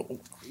watching,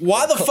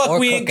 why the fuck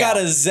we ain't got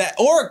a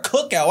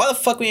cookout? Why the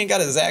fuck we ain't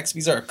got a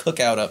Zaxby's or a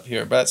cookout up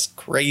here? But that's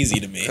crazy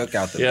to me.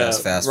 Cookout, the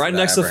best fast food right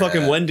next to I ever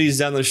fucking had. Wendy's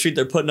down the street.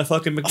 They're putting a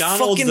fucking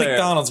McDonald's there.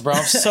 McDonald's, bro.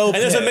 I'm so and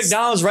there's a pissed.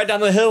 McDonald's right down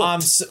the hill. I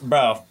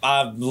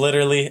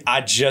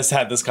just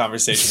had this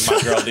conversation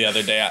with my girl the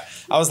other day.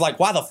 I was like,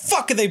 why the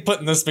fuck are they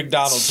putting this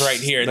McDonald's right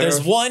here? There's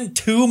one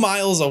 2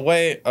 miles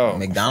away. Oh,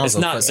 McDonald's.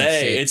 It's not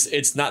they.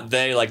 It's not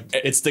they. Like,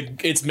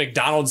 it's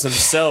McDonald's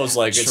themselves.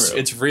 Like,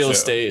 it's real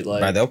estate.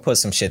 Like, Right, they'll put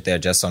some shit there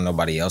just so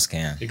nobody else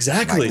can.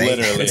 Exactly. Like,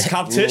 literally. It's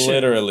competition.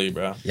 Literally,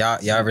 bro. Y'all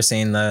ever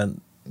seen the?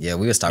 Yeah,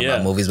 we was talking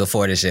about movies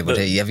before this shit, but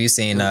have you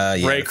seen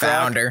Ray the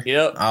Founder?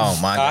 Yep. Oh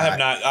my god. I have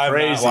not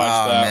watched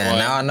Oh that man, one.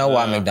 now I know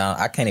why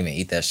McDonald's. I can't even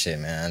eat that shit,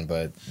 man.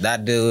 But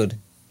that dude,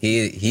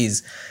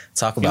 he's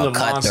talk about a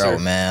cutthroat, monster.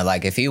 man.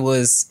 Like if he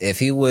was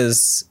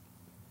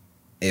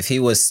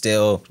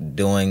still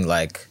doing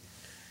like,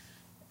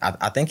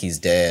 I think he's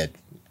dead.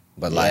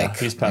 But like,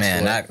 he's passed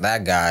man, away.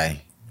 that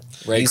guy.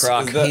 Ray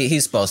Kroc.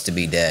 He's supposed to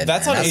be dead.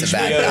 That's man. on That's HBO. A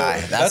bad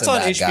guy. That's a on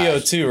bad HBO guy.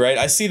 too, right?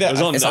 I see that. It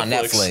was on It's on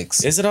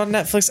Netflix. Is it on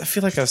Netflix? I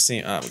feel like I've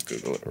seen. I'm gonna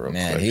Google it real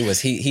Man, quick.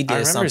 he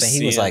did something. He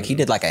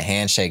did like a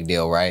handshake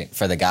deal, right?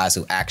 For the guys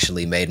who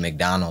actually made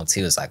McDonald's.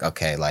 He was like,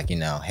 okay, like,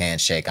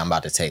 handshake. I'm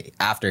about to take,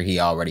 after he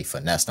already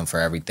finessed them for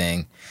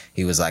everything.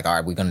 He was like, all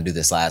right, we're going to do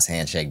this last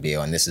handshake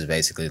deal. And this is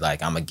basically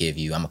like, I'm going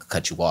to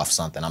cut you off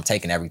something. I'm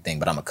taking everything,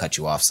 but I'm going to cut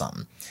you off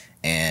something.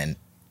 And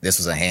this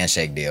was a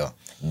handshake deal.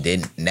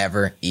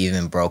 Never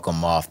even broke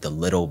him off the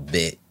little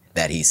bit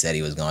that he said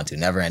he was going to.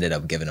 Never ended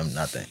up giving him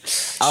nothing.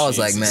 I was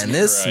like, man,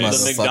 this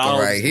motherfucker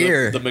right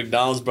here. The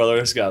McDonald's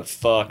brothers got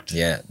fucked.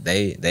 Yeah,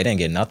 they didn't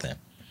get nothing.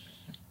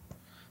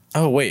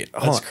 Oh wait,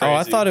 hold on. That's Oh, I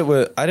crazy. thought it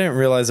was. I didn't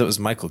realize it was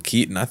Michael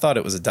Keaton. I thought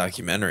it was a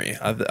documentary.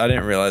 I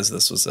didn't realize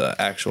this was an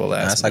actual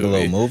ass. That's like a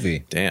little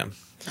movie. Damn.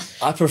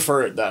 I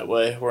prefer it that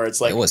way, where it's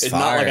like It was it's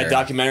not like fire. a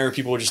documentary where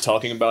people are just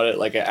talking about it,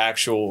 like an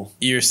actual.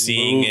 You're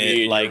seeing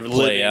movie, it like you're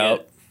play living out.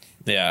 it.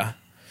 Yeah.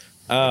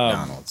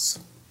 McDonald's.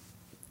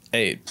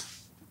 Hey,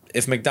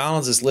 if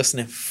McDonald's is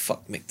listening,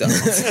 fuck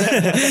McDonald's.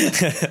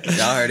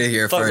 Y'all heard it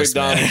here Fuck first,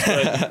 McDonald's,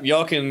 man. but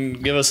y'all can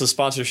give us a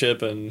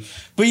sponsorship and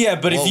But yeah,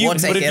 but if We'll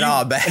take it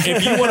all back.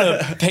 if you want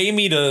to pay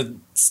me to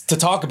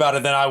talk about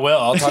it, then I will.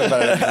 I'll talk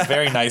about it in a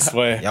very nice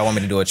way. Y'all want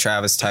me to do a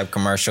Travis type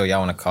commercial? Y'all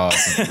want to call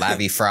some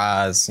Lavi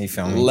fries? You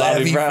feel me?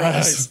 Lavi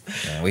fries.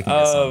 fries. Yeah, we can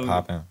get something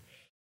popping.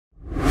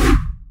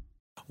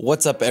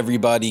 What's up,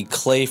 everybody?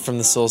 Clay from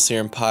the Soul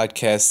Serum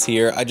Podcast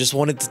here. I just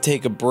wanted to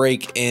take a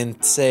break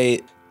and say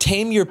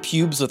Tame your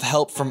pubes with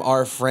help from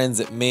our friends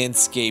at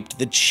Manscaped,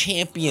 the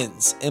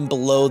champions in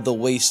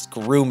below-the-waist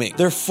grooming.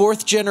 Their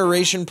 4th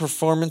generation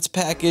performance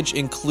package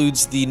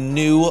includes the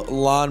new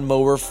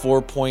Lawnmower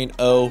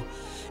 4.0,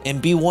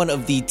 and be one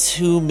of the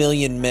 2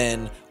 million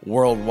men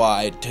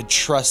worldwide to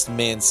trust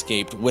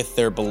Manscaped with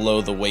their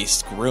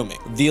below-the-waist grooming.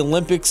 The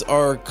Olympics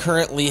are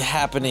currently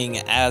happening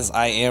as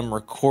I am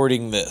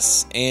recording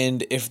this,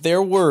 and if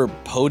there were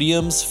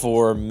podiums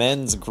for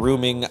men's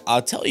grooming,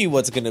 I'll tell you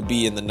what's going to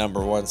be in the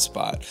number 1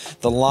 spot,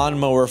 the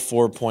Lawnmower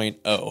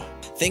 4.0.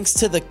 Thanks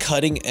to the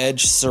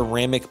cutting-edge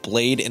ceramic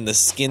blade and the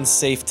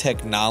skin-safe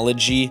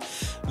technology,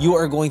 you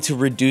are going to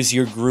reduce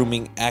your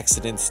grooming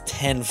accidents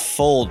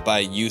tenfold by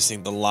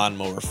using the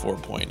Lawnmower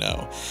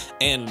 4.0.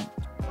 And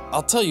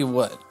I'll tell you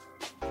what,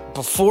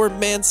 before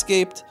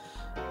Manscaped,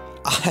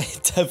 I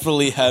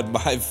definitely had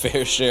my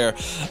fair share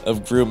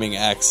of grooming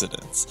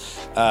accidents.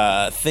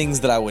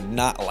 Things that I would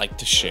not like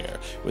to share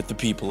with the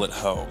people at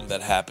home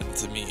that happened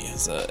to me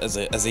as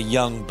a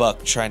young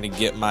buck trying to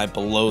get my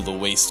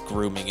below-the-waist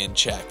grooming in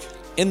check.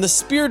 In the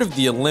spirit of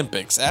the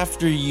Olympics,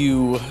 after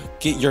you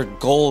get your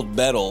gold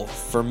medal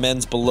for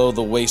men's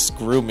below-the-waist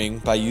grooming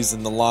by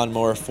using the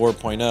Lawnmower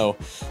 4.0,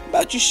 how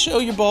about you show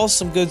your balls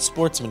some good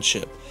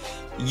sportsmanship?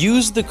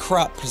 Use the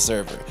crop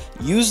preserver,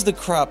 use the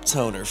crop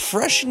toner,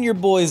 freshen your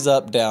boys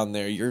up down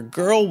there. Your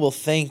girl will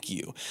thank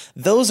you.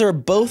 Those are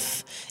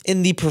both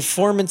in the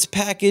performance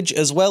package,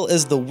 as well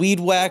as the weed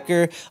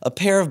whacker, a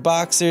pair of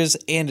boxers,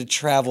 and a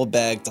travel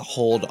bag to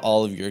hold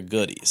all of your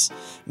goodies.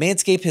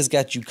 Manscaped has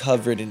got you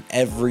covered in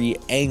every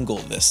angle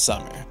this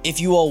summer. If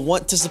you all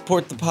want to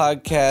support the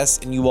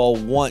podcast and you all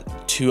want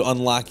to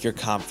unlock your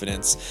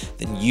confidence,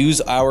 then use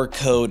our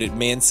code at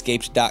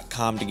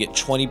manscaped.com to get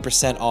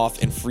 20%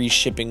 off and free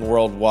shipping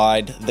worldwide.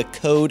 The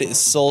code is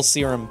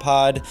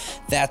SoulSerumPod.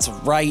 That's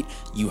right,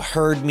 you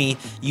heard me.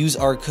 Use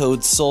our code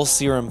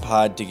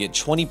SoulSerumPod to get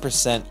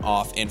 20%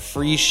 off and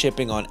free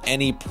shipping on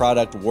any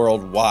product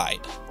worldwide.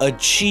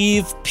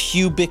 Achieve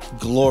pubic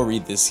glory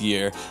this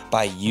year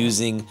by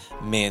using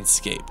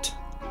Manscaped.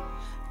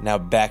 Now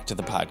back to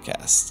the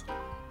podcast.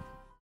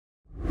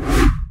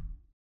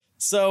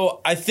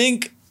 So I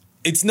think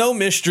it's no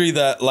mystery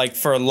that, like,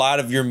 for a lot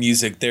of your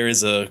music, there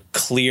is a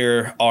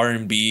clear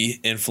R&B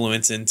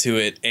influence into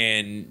it.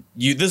 And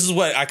this is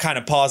what I kind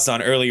of paused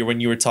on earlier when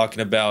you were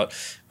talking about,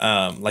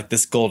 like,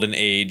 this golden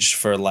age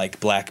for, like,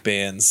 black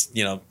bands,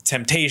 you know,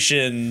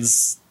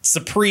 Temptations,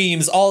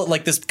 Supremes, all,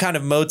 like, this kind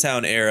of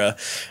Motown era.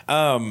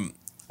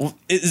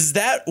 Is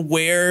that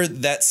where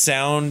that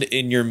sound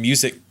in your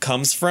music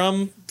comes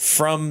from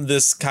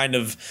this kind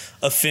of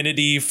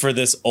affinity for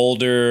this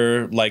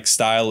older, like,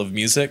 style of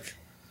music?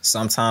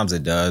 Sometimes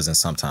it does and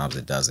sometimes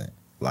it doesn't.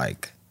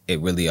 Like, it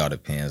really all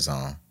depends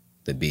on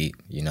the beat,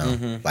 you know?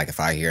 Mm-hmm. Like, if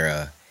I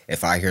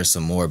hear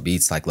some more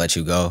beats like Let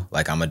You Go,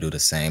 like, I'm gonna do the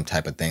same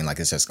type of thing. Like,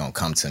 it's just gonna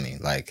come to me.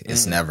 Like,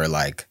 it's never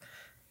like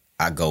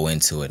I go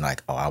into it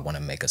like, oh, I want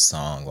to make a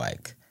song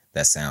like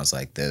that sounds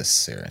like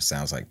this or it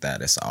sounds like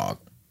that. It's all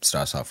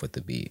starts off with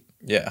the beat.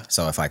 Yeah.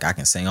 So if, like, I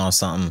can sing on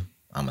something,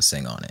 I'm gonna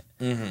sing on it.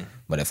 Mm-hmm.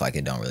 But if, like,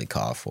 it don't really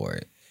call for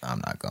it,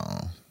 I'm not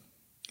gonna.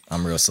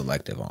 I'm real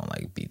selective on,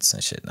 like, beats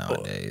and shit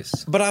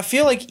nowadays. But I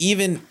feel like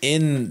even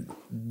in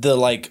the,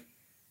 like,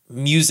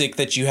 music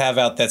that you have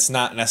out that's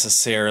not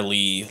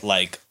necessarily,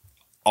 like,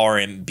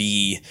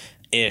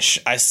 R&B-ish,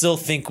 I still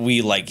think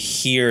we, like,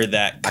 hear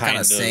that kind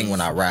of... sing when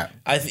I rap.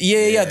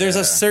 Yeah. There's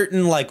a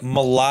certain, like,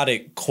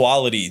 melodic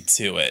quality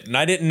to it. And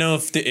I didn't know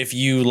if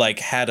you, like,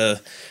 had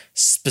a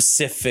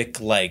specific,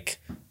 like,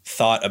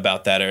 thought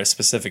about that or a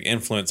specific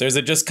influence. Or is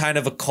it just kind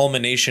of a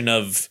culmination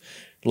of...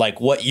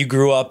 like what you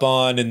grew up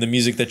on and the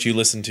music that you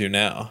listen to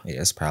now? Yeah,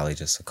 it's probably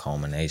just a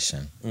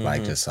culmination. Mm-hmm.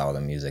 Like, just all the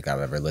music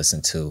I've ever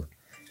listened to.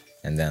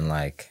 And then,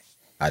 like,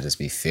 I just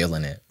be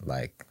feeling it.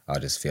 Like, I'll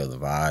just feel the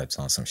vibes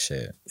on some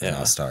shit. And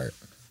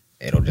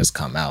it'll just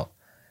come out.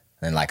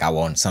 And, like,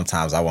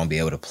 sometimes I won't be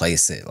able to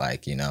place it.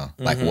 Like, you know,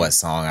 like what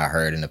song I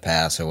heard in the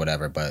past or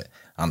whatever. But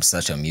I'm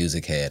such a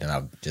music head and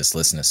I've just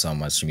listened to so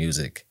much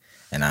music.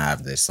 And I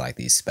have this, like,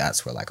 these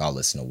spats where, like, I'll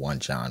listen to one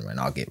genre and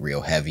I'll get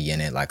real heavy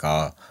in it. Like,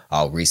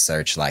 I'll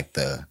research, like,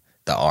 the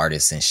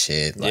artists and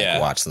shit.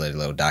 Like, watch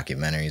little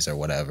documentaries or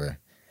whatever.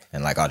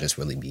 And, like, I'll just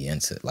really be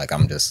into it. Like, I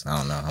don't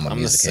know. I'm a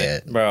music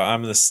head. Bro,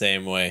 I'm the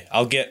same way.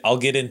 I'll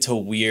get into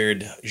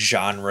weird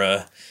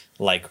genre,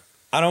 like,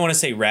 I don't want to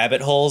say rabbit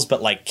holes,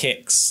 but, like,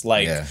 kicks.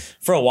 Like,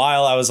 for a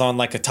while I was on,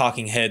 like, a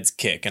Talking Heads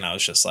kick, and I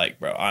was just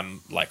like, bro,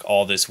 I'm, like,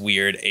 all this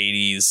weird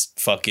 80s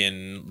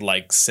fucking,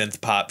 like,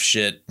 synth pop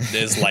shit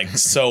is, like,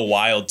 so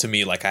wild to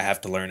me. Like, I have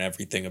to learn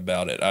everything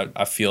about it.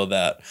 I feel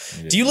that.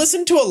 Yeah. Do you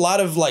listen to a lot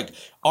of, like,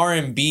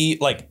 R&B,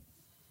 like,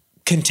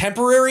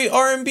 contemporary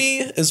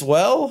R&B as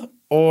well?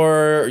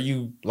 Or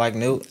you... Like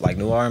new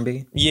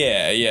R&B?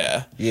 Yeah.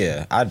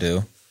 Yeah, I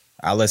do.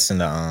 I listen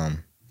to,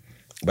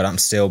 but I'm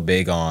still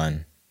big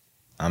on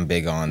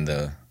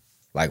the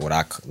what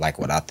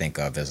I think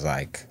of as,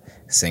 like,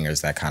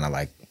 singers that kind of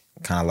like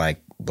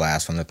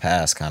blast from the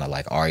past, kind of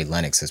like Ari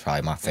Lennox is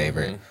probably my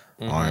favorite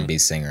R&B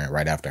singer, and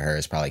right after her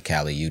is probably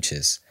Kali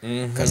Uchis,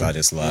 because I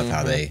just love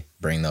how they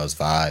bring those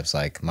vibes.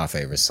 Like my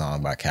favorite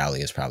song by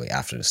Kali is probably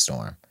After the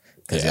Storm,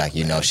 because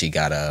she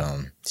got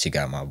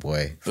my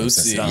boy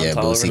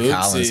Bootsy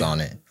Collins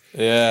on it.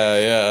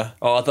 Yeah.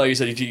 Oh, I thought you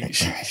said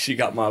she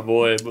got my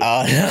boy.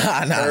 But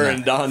her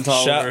and Don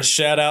Toliver.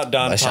 Shout out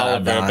Don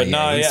Toliver. But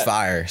no, he's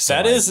fire. So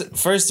that is,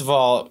 first of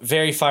all,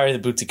 very fire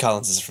that Bootsy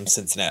Collins is from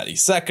Cincinnati.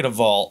 Second of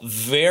all,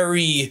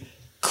 very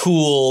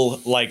cool,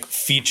 like,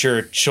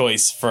 feature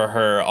choice for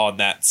her on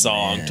that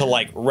song to,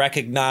 like,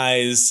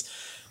 recognize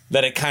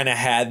that it kind of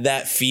had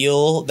that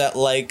feel, that,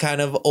 like, kind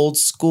of old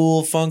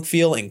school funk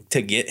feel, and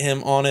to get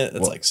him on it,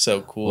 it's like so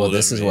cool. Well,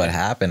 this is what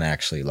happened,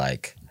 actually.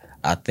 Like,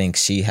 I think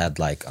she had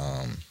like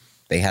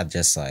they had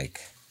just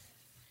like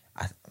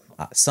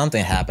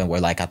something happened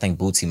where like I think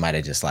Bootsy might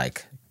have just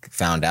like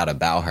found out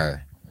about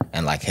her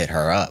and like hit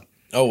her up.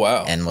 Oh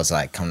wow! And was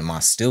like, "Come to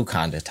my stew,"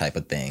 kind of type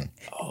of thing.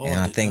 Oh, and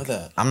I think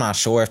I'm not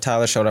sure if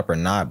Tyler showed up or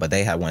not, but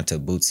they had went to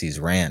Bootsy's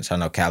ranch. I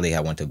know Kali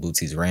had went to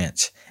Bootsy's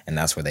ranch, and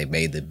that's where they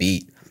made the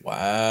beat.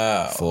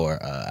 Wow!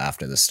 For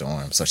After the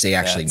Storm, so she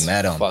actually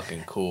met him.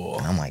 Fucking cool.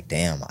 And I'm like,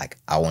 damn, like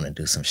I want to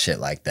do some shit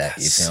like that.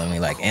 You feel me?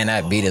 Like, and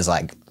that beat is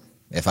like.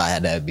 If I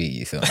had that beat,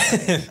 you feel me?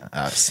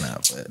 I'd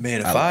snap. But man,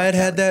 if I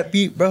had that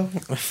beat, bro.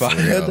 If I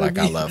had that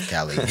beat. I love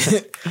Kali.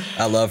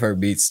 I love her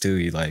beats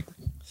too. Like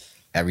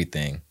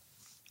everything.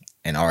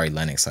 And Ari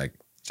Lennox, like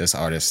just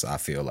artists I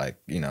feel like,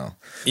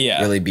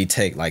 really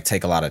take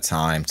a lot of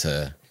time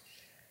to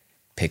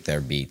pick their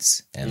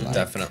beats and like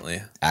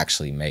definitely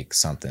actually make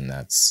something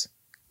that's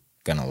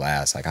gonna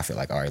last. Like I feel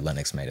like Ari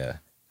Lennox made a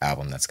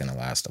album that's gonna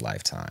last a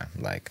lifetime.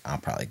 Like I'm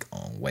probably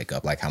gonna wake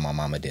up like how my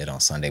mama did on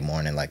Sunday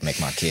morning, like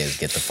make my kids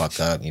get the fuck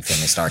up, you feel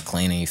me, start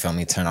cleaning, you feel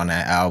me, turn on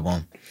that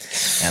album,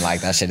 and like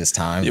that shit is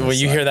time. When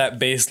you hear that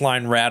bass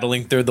line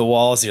rattling through the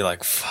walls, you're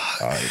like,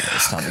 fuck. Oh yeah,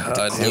 it's time to get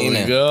to cleaning.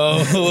 Here we go.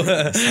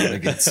 It's time to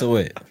get to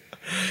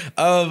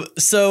it.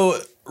 So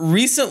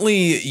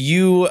recently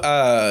you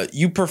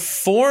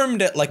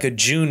performed at like a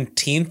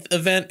Juneteenth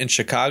event in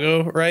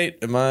Chicago, right?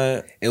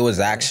 It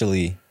was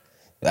actually.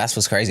 That's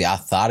what's crazy. I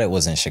thought it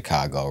was in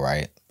Chicago,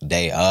 right?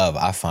 Day of,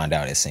 I find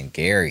out it's in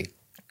Gary.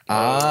 It's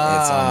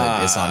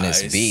on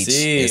this beach.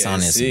 It's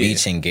on this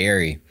beach in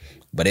Gary.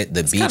 But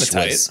the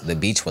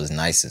beach was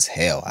nice as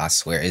hell. I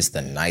swear, it's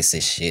the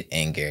nicest shit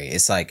in Gary.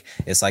 It's like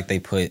they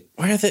put.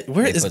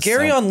 Where is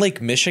Gary on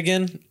Lake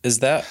Michigan? Is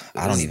that?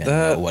 I don't even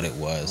know what it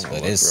was,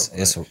 but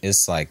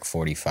it's like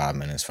 45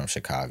 minutes from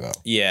Chicago.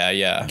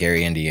 Yeah.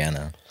 Gary,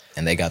 Indiana,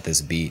 and they got this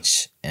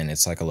beach, and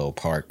it's like a little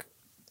park.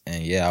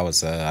 And yeah,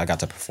 I got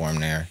to perform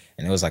there,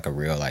 and it was like a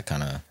real like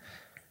kind of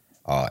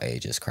all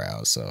ages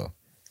crowd. So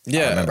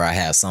yeah, I remember I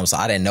had so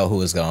I didn't know who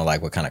was gonna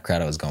like what kind of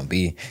crowd it was gonna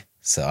be.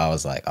 So I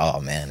was like,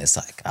 oh man, it's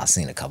like I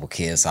seen a couple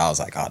kids. So I was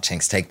like, oh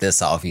Chinks, take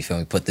this off. You feel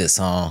me? Put this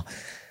on.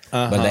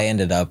 But they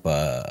ended up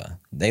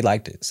they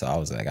liked it. So I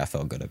was like, I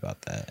felt good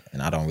about that.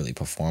 And I don't really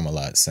perform a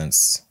lot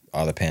since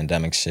all the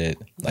pandemic shit.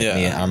 Like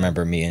I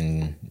remember me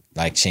and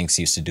like Chinks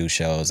used to do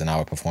shows, and I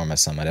would perform at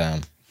some of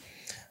them.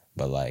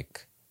 But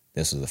like.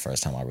 This was the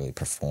first time I really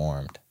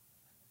performed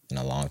in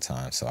a long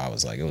time. So I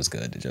was like, it was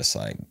good to just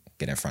like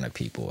get in front of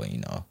people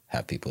and,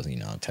 have people,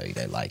 tell you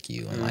they like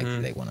you and like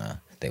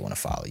they wanna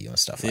follow you and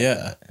stuff like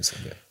that. It's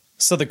so good.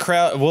 So the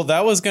crowd, well,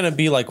 that was going to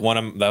be like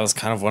that was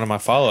kind of one of my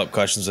follow-up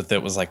questions with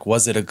it was like,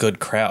 was it a good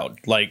crowd?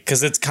 Like,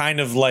 cause it's kind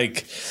of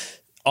like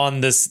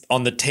on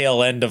the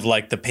tail end of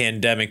like the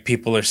pandemic,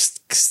 people are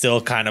still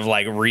kind of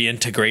like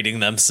reintegrating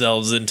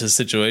themselves into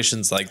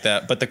situations like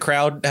that. But the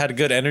crowd had a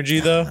good energy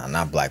though. No,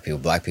 not black people.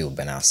 Black people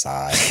been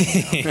outside.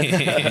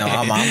 No,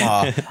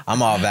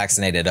 I'm all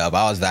vaccinated up.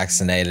 I was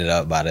vaccinated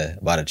up by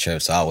the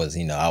trip, so I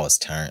was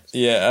turned.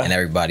 Yeah. And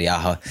everybody,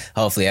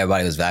 hopefully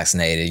everybody was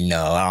vaccinated.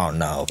 I don't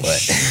know,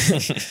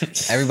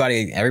 but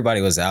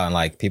everybody was out and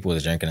like people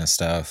was drinking and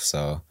stuff.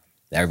 So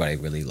everybody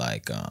really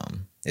like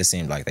it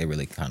seemed like they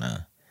really kind of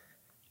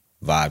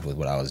vibed with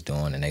what I was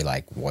doing, and they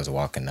like was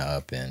walking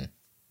up and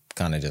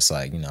kind of just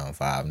like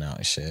vibing out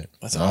and shit.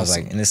 That's awesome. I was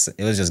like, and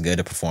it was just good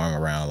to perform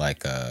around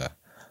like a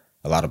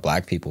lot of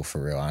black people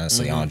for real,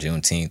 honestly, on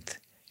Juneteenth.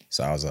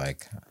 So I was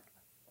like,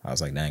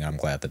 dang, I'm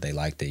glad that they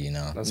liked it,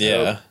 That's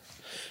yeah.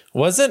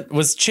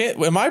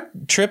 Dope. Am I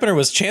tripping, or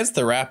was Chance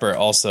the Rapper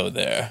also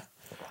there?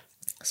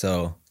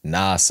 So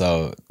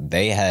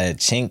they had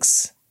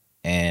Chinks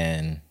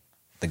and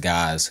the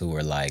guys who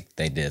were like,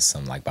 they did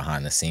some like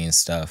behind the scenes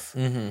stuff.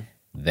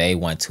 They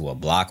went to a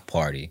block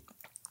party.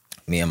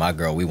 Me and my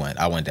girl,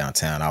 I went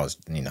downtown. I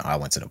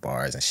went to the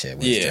bars and shit.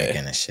 We was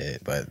drinking and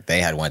shit. But they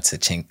had went to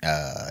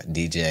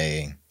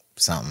DJ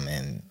something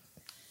in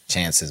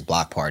Chance's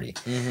block party.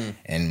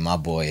 And my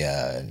boy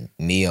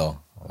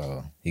Neil,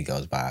 he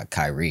goes by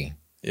Kyrie.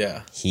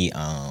 Yeah. He's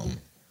one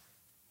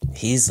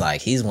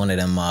of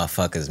them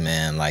motherfuckers,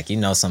 man. Like,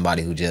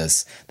 somebody who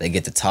just, they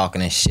get to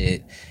talking and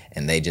shit,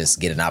 and they just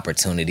get an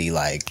opportunity,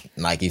 like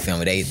you feel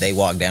me? They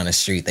walk down the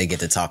street, they get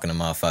to talking to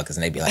motherfuckers,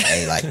 and they be like,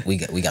 hey, like, we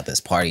got this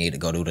party to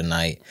go to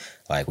tonight.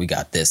 Like, we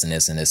got this and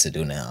this and this to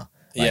do now.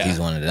 Like, he's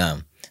one of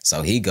them.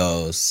 So he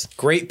goes.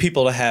 Great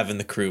people to have in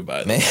the crew,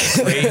 by the way.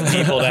 Great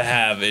people to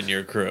have in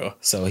your crew.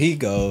 So he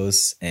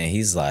goes and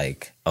he's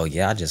like, "Oh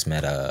yeah, I just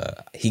met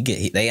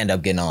they end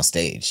up getting on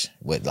stage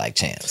with like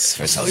Chance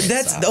for something."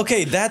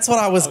 That's what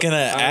I was gonna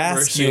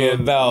ask you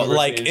about.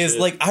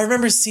 I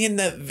remember seeing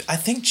that. I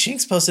think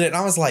Chinks posted it, and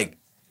I was like,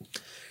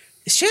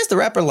 "Is Chance the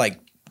Rapper like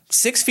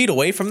 6 feet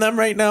away from them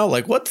right now?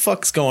 Like, what the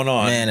fuck's going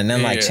on?" Man, and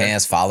then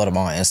Chance followed him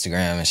on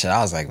Instagram and shit.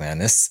 I was like, man,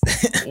 this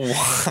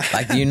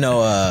like,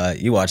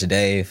 you watch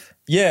Dave.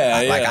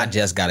 Yeah, Like I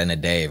just got into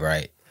Dave,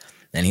 right?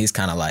 And he's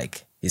kind of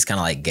like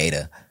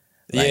Gator.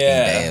 Like,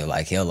 Dave,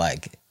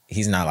 like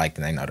he's not like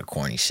the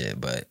corny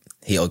shit, but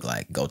he'll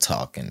like go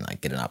talk and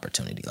like get an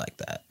opportunity like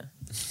that.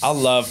 I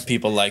love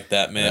people like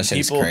that, man. That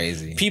shit's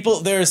crazy.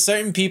 There are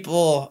certain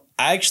people.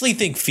 I actually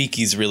think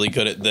Fiki's really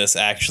good at this.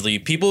 Actually,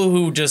 people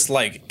who just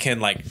like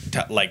can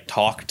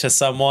talk to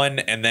someone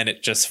and then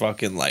it just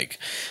fucking like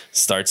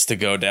starts to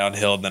go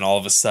downhill. And then all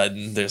of a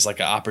sudden there's like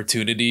an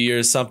opportunity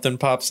or something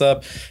pops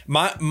up.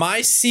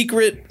 My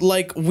secret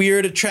like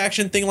weird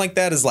attraction thing like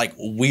that is like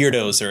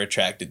weirdos are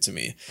attracted to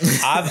me.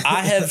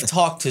 I have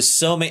talked to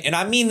so many, and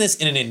I mean this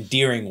in an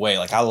endearing way.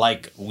 Like I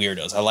like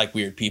weirdos. I like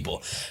weird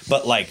people,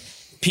 but like.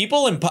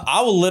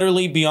 I will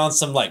literally be on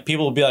some like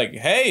people will be like,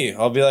 "Hey,"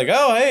 I'll be like,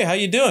 "Oh, hey, how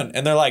you doing?"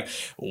 And they're like,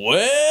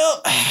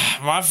 "Well,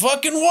 my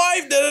fucking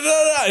wife," da, da,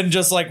 da, da, and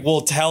just like will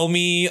tell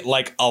me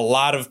like a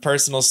lot of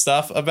personal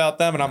stuff about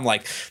them, and I'm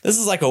like, this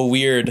is like a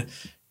weird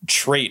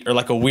trait or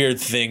like a weird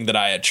thing that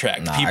I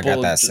attract. Nah, I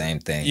got that same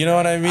thing. You know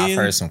what I mean? I've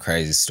heard some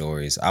crazy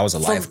stories. I was a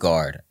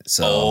lifeguard,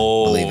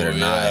 so believe it or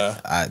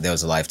not, there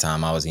was a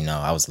lifetime I was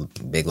a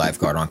big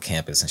lifeguard on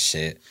campus and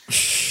shit.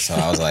 So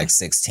I was like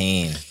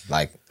 16.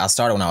 Like I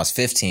started when I was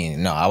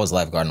 15. No, I was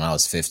lifeguarding when I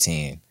was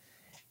 15.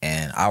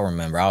 And I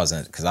remember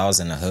because I was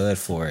in the hood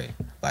for it.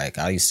 Like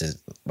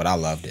but I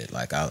loved it.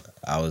 Like I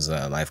was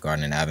a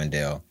lifeguarding in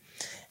Avondale.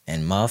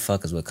 And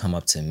motherfuckers would come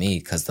up to me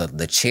because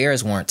the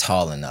chairs weren't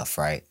tall enough,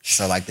 right?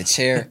 So like the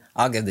chair,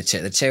 I'll give the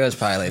chair. The chair was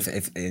probably like,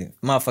 if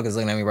motherfuckers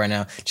looking at me right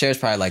now, chair's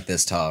probably like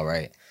this tall,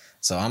 right?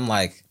 So I'm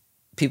like,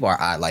 people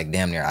are like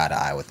damn near eye to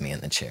eye with me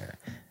in the chair.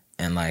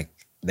 And like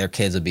their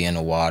kids would be in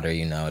the water,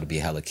 to be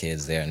hella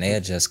kids there. And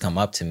they'd just come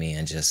up to me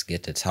and just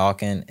get to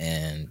talking.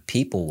 And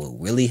people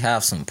would really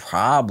have some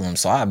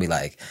problems. So I'd be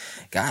like,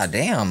 God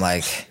damn,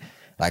 like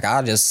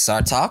I'll just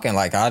start talking.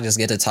 Like, I'll just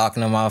get to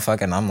talking to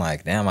motherfucker. And I'm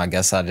like, damn, I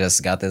guess I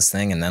just got this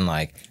thing. And then,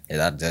 like,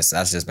 that's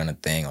just been a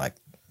thing, like,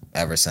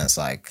 ever since,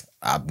 like,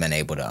 I've been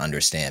able to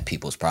understand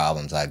people's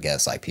problems. I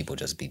guess, like, people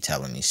just be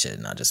telling me shit.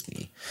 And I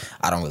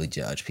don't really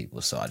judge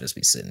people. So I just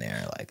be sitting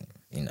there, like,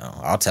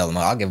 I'll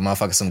give a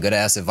motherfucker some good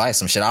ass advice,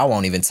 some shit I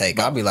won't even take.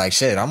 I'll be like,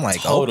 shit, I'm like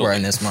Oprah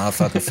in this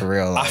motherfucker for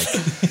real. Like,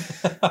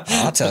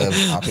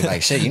 I'll be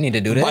like, shit, you need to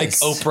do this. Like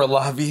Oprah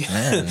Lavi.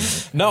 Man.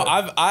 No,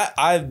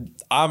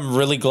 I'm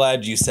really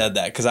glad you said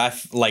that because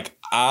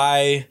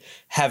I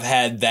have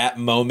had that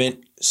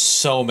moment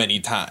so many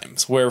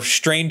times where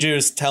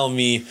strangers tell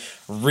me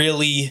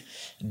really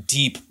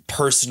deep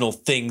personal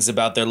things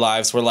about their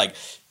lives where like,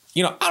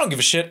 I don't give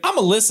a shit. I'm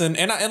going to listen.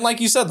 And like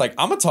you said, like,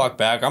 I'm going to talk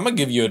back. I'm going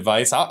to give you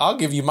advice. I'll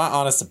give you my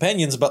honest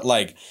opinions. But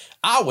like,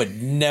 I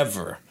would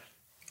never,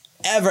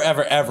 ever,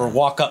 ever, ever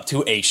walk up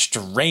to a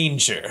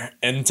stranger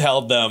and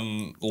tell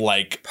them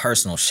like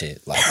personal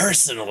shit. Like,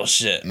 personal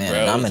shit, man,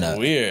 bro. And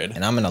weird.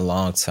 And I'm in a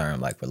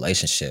long-term like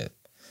relationship.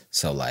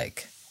 So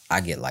like, I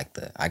get like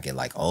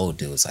old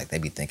dudes, like they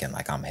be thinking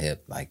like I'm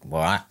hip. Like,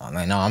 well,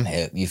 no, I'm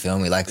hip. You feel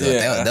me? Like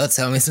they'll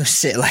tell me some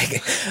shit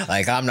like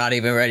I'm not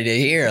even ready to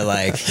hear.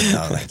 Like,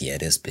 like yeah,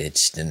 this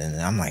bitch. And then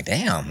I'm like,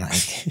 damn, like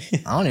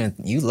I don't even.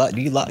 You like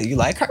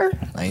her?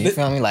 Like, you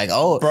feel me? Like,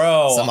 oh,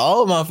 bro, some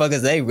old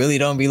motherfuckers, they really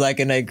don't be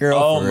liking their girl.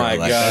 Oh my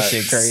god, that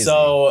shit crazy.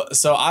 So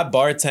I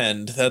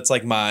bartend. That's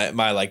like my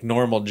like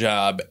normal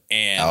job.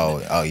 And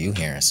oh, you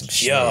hearing some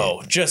shit?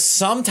 Yo, just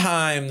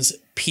sometimes.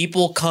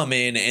 People come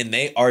in and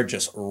they are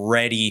just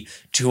ready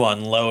to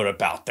unload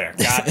about their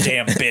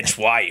goddamn bitch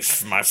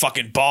wife, my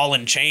fucking ball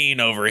and chain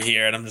over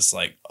here. And I'm just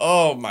like,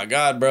 oh my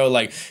God, bro.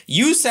 Like,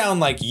 you sound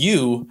like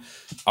you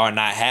are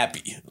not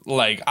happy.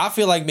 Like, I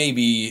feel like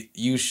maybe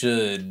you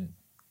should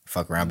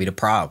fuck around, be the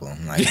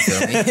problem. Like, you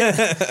feel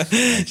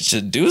me?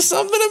 Should do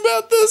something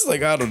about this.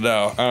 Like, I don't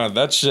know.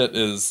 That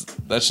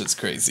shit's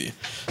crazy.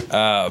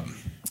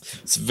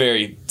 It's a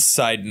very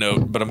side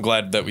note, but I'm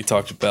glad that we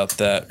talked about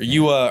that.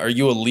 Are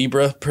you a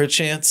Libra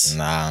perchance?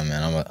 Nah,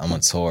 man, I'm a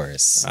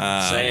Taurus.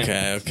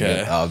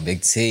 Okay. Oh,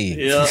 big T.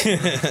 Yeah.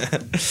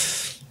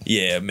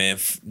 Yeah, man.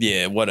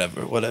 Yeah,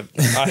 whatever.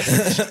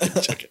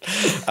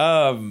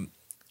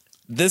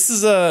 This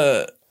is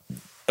a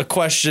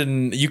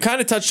question you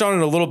kind of touched on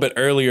it a little bit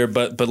earlier,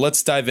 but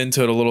let's dive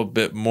into it a little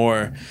bit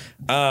more.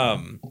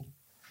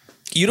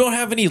 You don't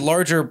have any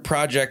larger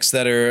projects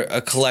that are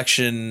a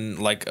collection,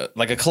 like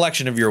a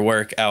collection of your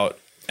work out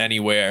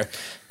anywhere.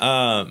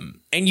 And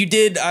you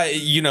did,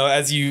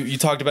 as you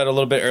talked about a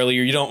little bit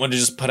earlier, you don't want to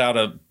just put out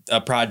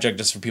a project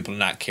just for people to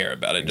not care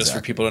about it, exactly. Just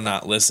for people to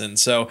not listen.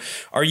 So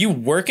are you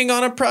working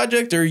on a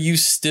project or are you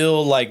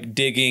still like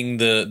digging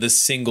the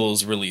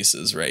singles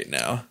releases right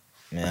now?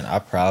 Man, I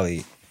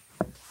probably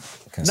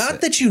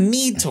not that you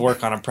need to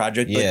work on a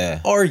project,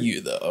 but are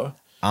you though?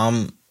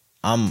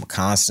 I'm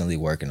constantly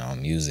working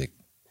on music.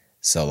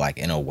 So like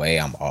in a way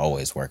I'm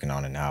always working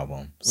on an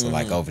album. So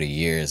like over the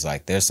years,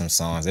 like there's some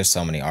songs, there's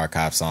so many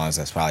archive songs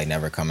that's probably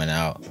never coming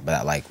out,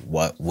 but like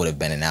what would have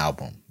been an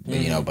album. But,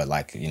 you know, but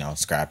like, you know,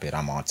 scrap it,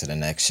 I'm on to the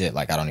next shit.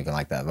 Like I don't even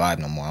like that vibe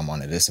no more. I'm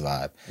on to this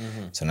vibe.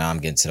 So now I'm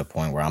getting to the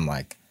point where I'm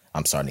like,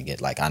 I'm starting to get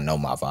like, I know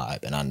my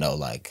vibe and I know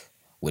like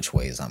which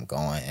ways I'm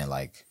going and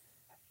like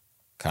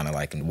kind of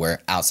like we're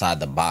outside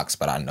the box,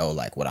 but I know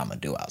like what I'm gonna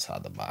do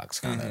outside the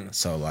box kind of.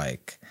 So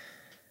like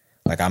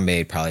I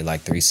made probably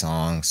like 3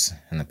 songs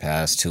in the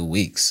past 2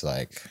 weeks,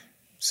 like,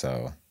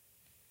 so,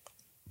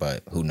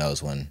 but who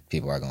knows when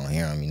people are gonna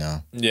hear them, you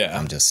know? Yeah.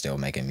 I'm just still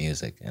making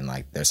music, and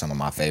like, there's some of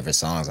my favorite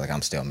songs, like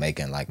I'm still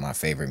making like my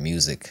favorite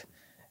music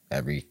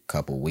every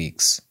couple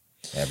weeks,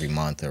 every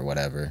month or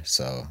whatever,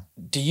 so.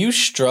 Do you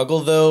struggle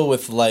though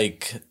with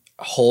like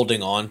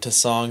holding on to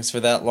songs for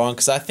that long?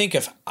 Because I think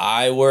if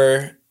I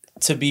were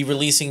to be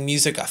releasing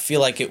music, I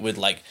feel like it would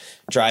like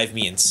drive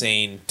me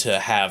insane to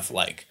have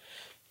like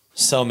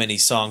so many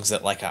songs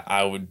that like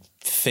I would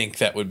think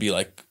that would be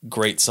like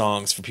great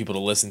songs for people to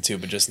listen to,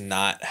 but just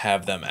not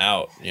have them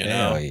out, you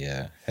know?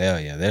 Hell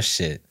yeah. There's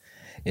shit.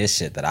 It's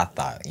shit that I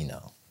thought, you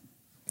know,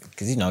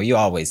 because, you know, you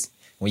always,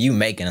 when you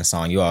making a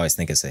song, you always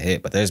think it's a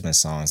hit, but there's been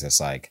songs that's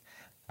like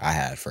I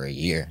had for a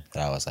year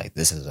that I was like,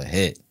 this is a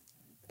hit,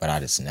 but I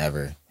just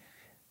never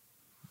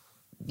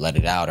let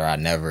it out, or I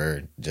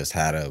never just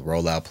had a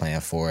rollout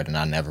plan for it, and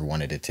I never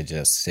wanted it to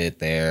just sit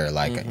there,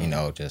 like, you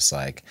know, just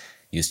like,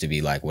 used to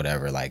be like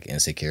whatever, like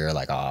insecure,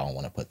 like, oh, I don't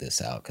want to put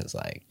this out because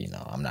like, you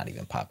know, I'm not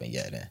even popping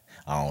yet and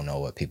I don't know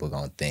what people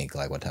gonna think,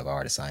 like what type of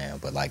artist I am.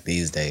 But like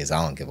these days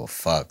I don't give a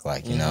fuck,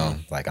 like, you know,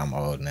 like I'm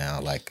old now,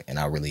 like, and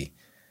I really,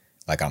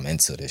 like, I'm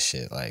into this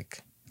shit.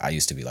 Like I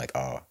used to be like,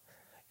 oh,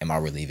 am I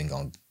really even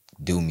gonna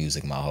do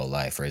music my whole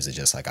life, or is it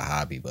just like a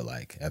hobby? But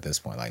like at this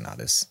point, like, nah,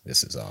 this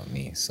is all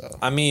me. So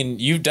I mean,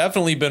 you've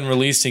definitely been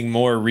releasing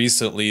more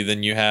recently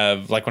than you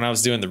have. Like when I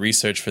was doing the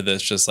research for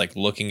this, just like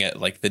looking at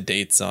like the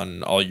dates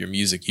on all your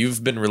music,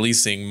 you've been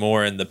releasing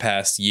more in the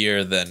past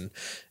year than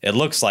it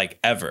looks like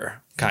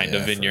ever, kind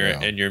of in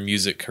your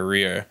music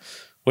career,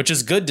 which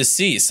is good to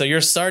see. So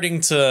you're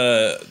starting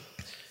to,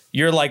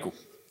 you're like,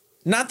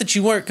 not that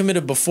you weren't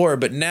committed before,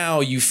 but now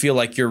you feel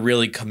like you're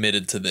really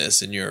committed to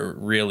this and you're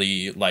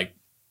really like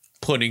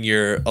putting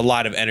a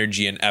lot of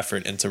energy and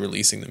effort into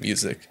releasing the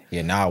music.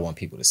 Yeah, now I want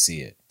people to see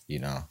it, you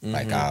know?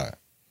 Like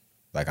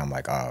I'm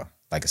like, oh,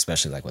 like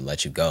especially like with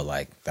Let You Go,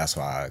 like that's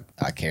why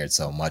I cared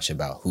so much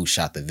about who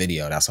shot the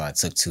video. That's why it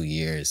took 2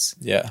 years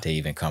to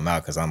even come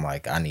out, because I'm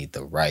like, I need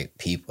the right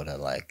people to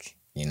like,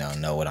 you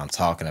know what I'm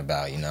talking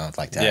about, you know,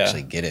 like to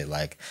actually get it.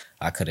 Like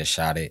I could have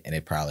shot it and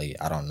it probably,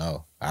 I don't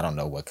know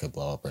what could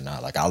blow up or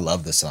not. Like I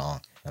love the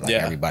song and like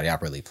everybody I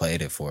really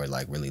played it for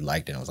like really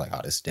liked it and was like,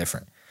 oh, this is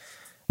different.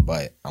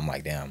 But I'm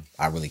like, damn,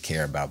 I really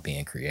care about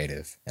being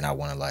creative and I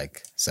want to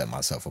like set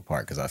myself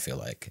apart, because I feel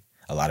like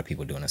a lot of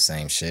people doing the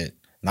same shit.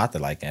 Not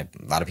that like a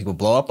lot of people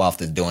blow up off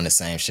doing the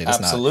same shit. It's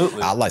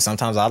absolutely. Not,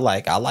 sometimes I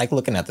like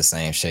looking at the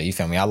same shit. You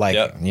feel me? I like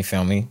it. You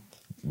feel me?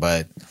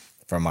 But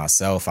for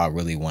myself, I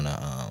really want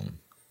to,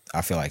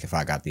 I feel like if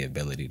I got the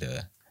ability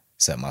to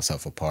set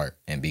myself apart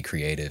and be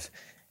creative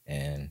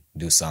and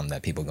do something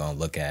that people gonna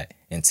look at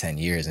in 10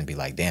 years and be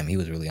like, damn, he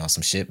was really on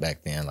some shit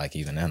back then. Like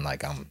even then,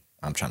 like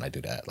I'm trying to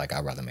do that. Like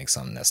I'd rather make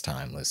something that's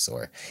timeless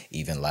or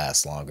even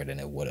last longer than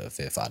it would have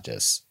if I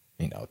just,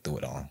 you know, threw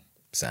it on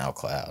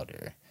SoundCloud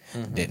or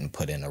didn't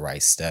put in the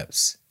right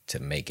steps to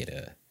make it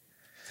a,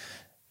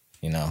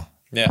 you know,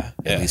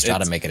 at least try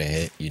to make it a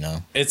hit, you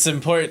know. It's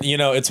important, you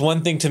know, it's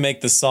one thing to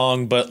make the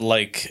song, but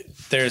like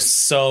there's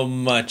so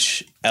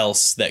much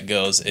else that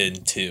goes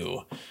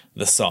into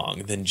the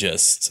song than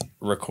just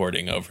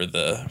recording over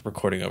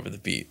the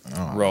beat,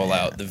 roll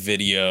out the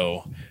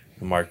video,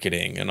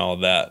 marketing and all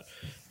that.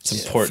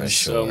 It's important.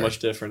 Sure. So much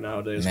different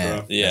nowadays,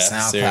 bro. Yeah, the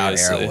SoundCloud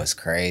era was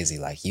crazy.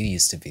 Like you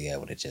used to be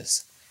able to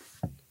just,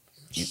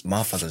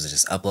 motherfuckers was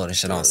just uploading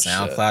shit on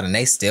SoundCloud and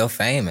they still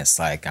famous.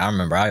 Like I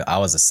remember I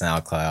was a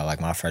SoundCloud like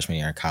my freshman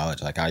year in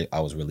college. Like I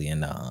was really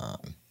into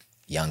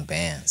young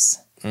bands.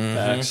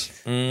 Yeah,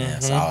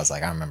 so I was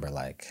like, I remember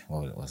like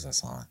what was that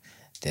song?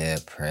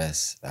 Dead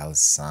Press, that was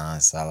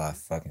Signs, all I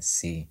fucking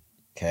see.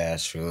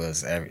 Cash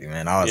was every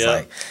man. I was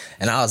like,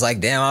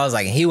 damn, I was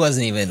like, he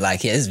wasn't even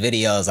like his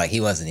videos, like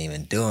he wasn't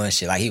even doing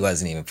shit, like he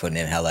wasn't even putting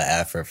in hella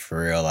effort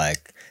for real.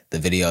 Like the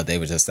video, they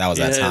were just, that was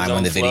that time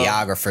when the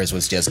videographers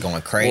was just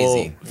going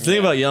crazy. Well, the thing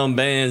about Young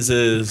Bands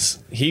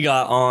is he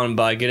got on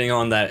by getting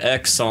on that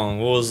X song.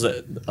 What was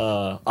it?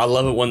 I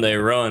Love It When They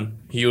Run.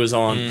 He was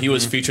on. He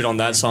was featured on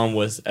that song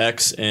with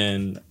X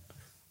and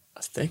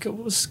I think it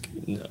was,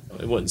 no,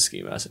 it wasn't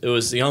Ski Mask. It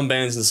was Young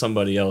Bands and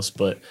somebody else,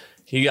 but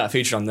he got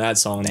featured on that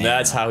song. Damn.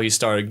 That's how he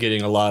started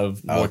getting a lot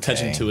of more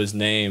attention to his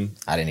name.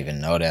 I didn't even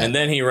know that. And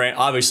then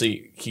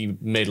obviously he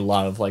made a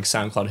lot of like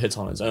SoundCloud hits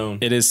on his own.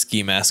 It is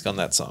Ski Mask on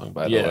that song,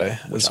 by the way,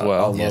 as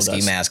well. Yeah,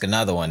 Ski Mask,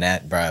 another one.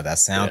 That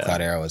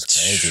SoundCloud era was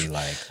crazy.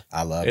 Like,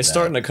 I love it. It's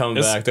starting to come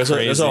back.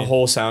 There's a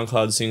whole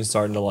SoundCloud scene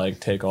starting to like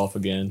take off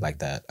again. Like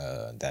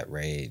that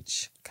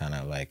Rage, kind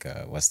of like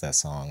what's that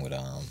song with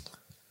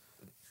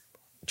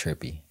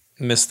Trippy?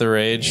 Miss the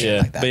Rage.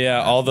 Yeah. Like but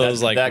yeah, all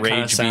those like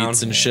rage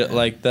beats and shit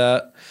like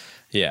that.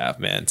 Yeah,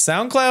 man.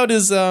 SoundCloud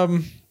is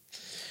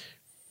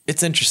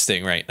it's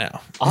interesting right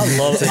now. I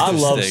love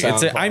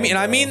SoundCloud.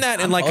 I mean that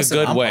in like a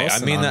good way. I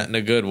mean that in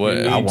a good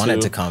way. I want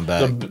it to come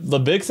back. The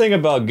big thing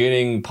about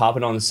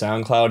popping on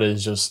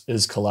SoundCloud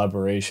is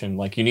collaboration.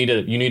 Like you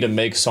need to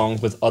make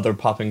songs with other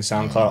popping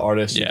SoundCloud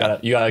artists. Yeah.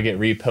 You gotta get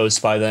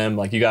reposts by them.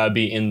 Like you gotta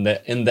be in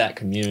that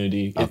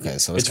community. Okay,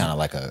 so it's kind of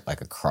like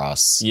a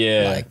cross.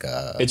 Yeah. Like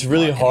it's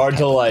really hard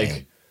to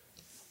like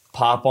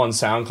pop on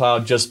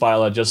SoundCloud just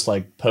by just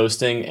like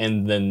posting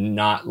and then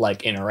not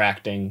like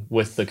interacting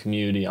with the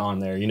community on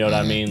there. You know what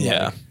I mean?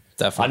 Yeah, like,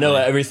 definitely. I know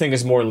everything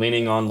is more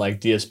leaning on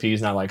like DSPs,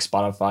 not like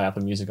Spotify,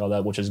 Apple Music, all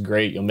that, which is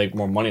great. You'll make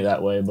more money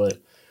that way,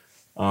 but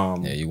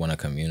yeah, you want a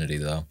community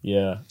though.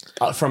 Yeah,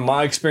 from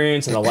my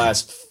experience in the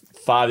last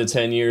 5 to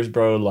 10 years,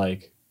 bro,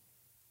 like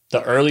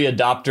the early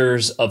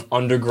adopters of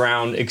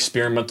underground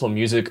experimental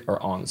music are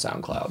on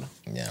SoundCloud.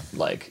 Yeah,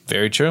 like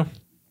very true.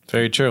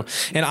 Very true.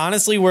 And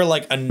honestly, we're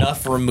like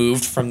enough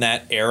removed from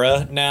that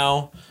era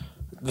now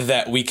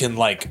that we can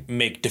like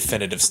make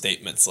definitive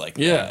statements like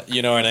that.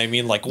 You know what I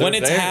mean? Like when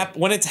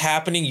it's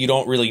happening, you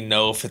don't really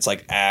know if it's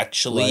like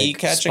actually like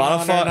catching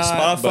on or not.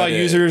 Spotify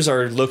users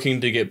are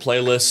looking to get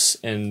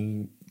playlists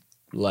and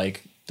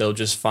like they'll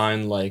just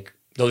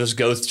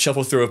go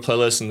shuffle through a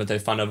playlist and if they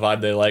find a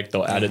vibe they like,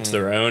 they'll add it to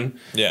their own.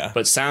 Yeah.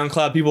 But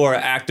SoundCloud people are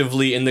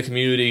actively in the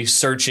community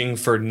searching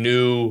for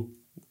new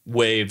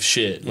wave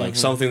shit, like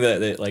something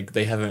that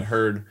they haven't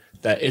heard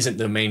that isn't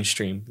the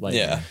mainstream. Like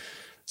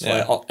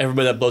like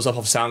everybody that blows up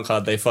off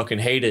SoundCloud, they fucking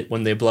hate it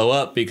when they blow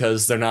up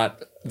because they're not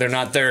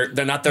their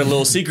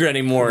little secret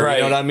anymore. Right,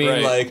 you know what I mean?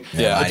 Right. Like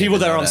the people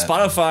that are on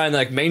Spotify and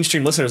like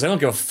mainstream listeners, they don't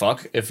give a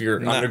fuck if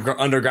you're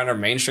underground or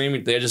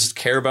mainstream. They just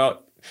care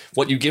about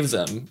what you give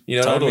them.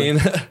 You know what I mean?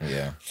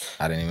 Yeah,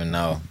 I didn't even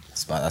know.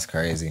 That's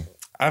crazy.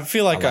 I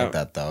feel like I like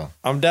that though.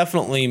 I'm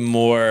definitely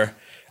more.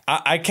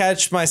 I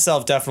catch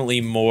myself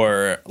definitely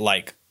more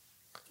like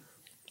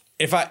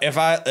if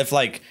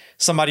like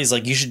somebody's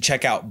like you should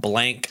check out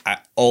blank, I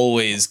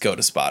always go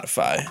to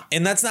Spotify,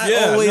 and that's not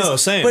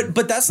always same.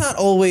 But that's not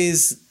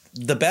always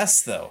the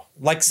best though.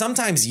 Like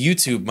sometimes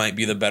YouTube might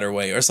be the better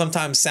way, or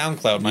sometimes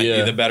SoundCloud might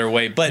be the better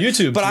way. But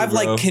YouTube, but I've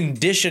like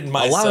conditioned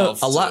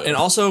myself a lot, and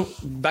also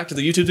back to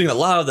the YouTube thing. A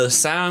lot of the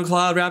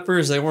SoundCloud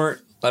rappers,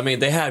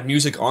 they had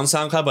music on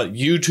SoundCloud, but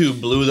YouTube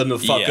blew them the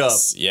fuck up.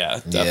 Yeah,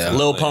 definitely.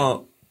 Lil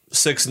Pump,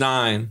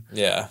 6ix9ine.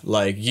 Yeah.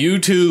 Like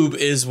YouTube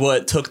is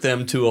what took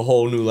them to a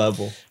whole new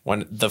level.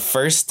 When the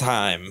first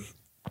time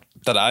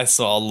that I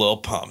saw Lil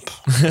Pump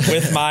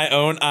with my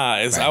own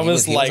eyes, I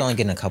was like, he was only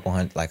getting a couple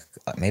hundred, like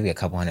maybe a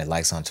couple hundred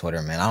likes on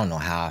Twitter, man. I don't know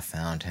how I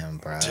found him,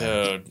 bro.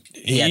 Dude,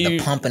 he had the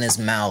pump in his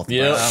mouth, bro.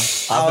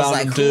 I was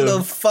like, who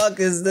the fuck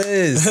is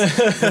this?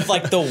 With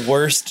like the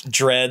worst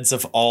dreads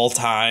of all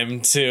time,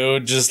 too.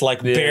 Just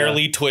like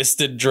barely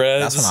twisted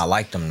dreads. That's when I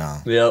liked him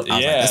now. Yep. I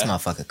was like, this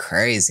motherfucker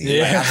crazy.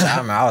 Yeah. Like, I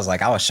remember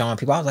I was showing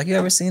people, I was like, you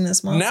ever seen this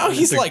motherfucker? Now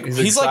he's like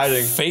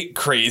fake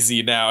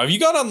crazy now. Have you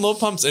got on Lil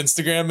Pump's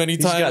Instagram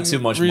anytime? He's got too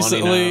much recently?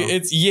 Money now.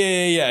 It's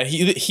yeah.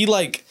 He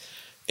like,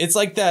 it's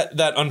like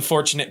that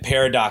unfortunate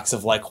paradox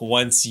of like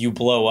once you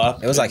blow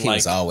up, it was like he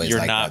was always you're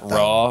like not that,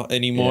 raw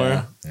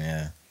anymore.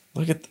 Yeah.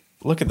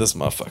 Look at this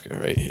motherfucker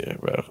right here,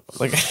 bro.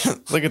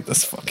 Look at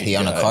this fucking he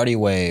on a Cardi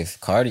wave.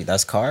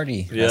 That's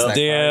Cardi. Yeah.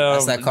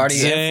 That's that Cardi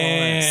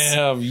influence.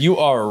 Damn, you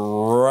are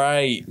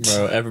right.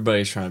 Bro,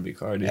 everybody's trying to be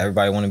Cardi.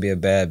 Everybody want to be a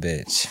bad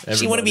bitch.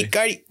 She want to be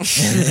Cardi.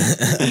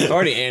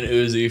 Cardi and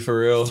Uzi, for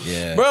real.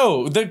 Yeah.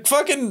 Bro, the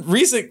fucking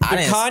recent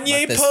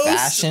Kanye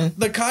post.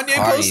 The Kanye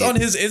post on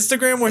his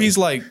Instagram where he's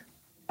like,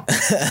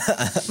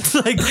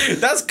 like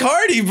that's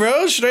Cardi,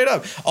 bro, straight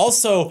up.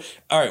 Also,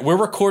 all right, we're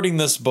recording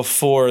this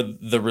before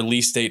the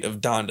release date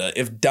of Donda.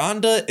 If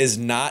Donda is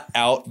not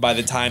out by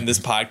the time this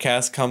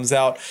podcast comes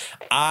out,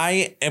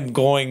 I am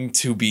going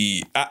to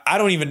be I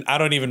don't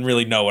even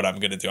really know what I'm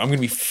gonna do. I'm gonna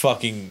be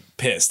fucking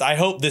pissed. I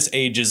hope this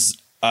ages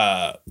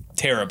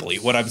terribly,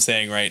 what I'm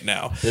saying right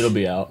now. It'll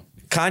be out.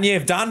 Kanye,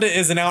 if Donda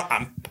isn't out,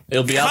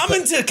 it'll be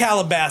coming to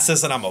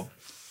Calabasas and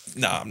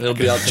it'll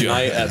be out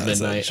tonight at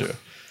midnight. Sure.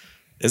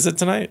 Is it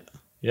tonight?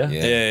 Yeah.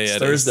 It's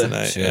Thursday.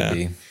 Tonight. Should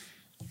be.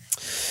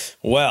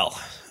 Well,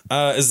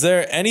 is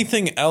there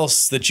anything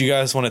else that you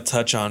guys want to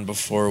touch on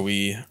before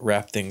we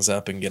wrap things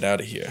up and get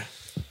out of here?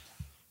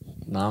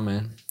 Nah,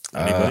 man.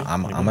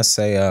 I'm gonna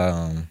say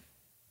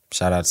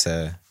shout out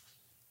to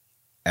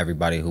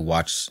everybody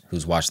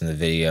who's watching the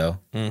video.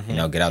 You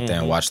know, get out there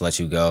and watch Let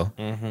You Go.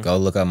 Go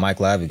look up Mike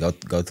Lavi.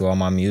 Go through all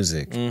my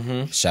music.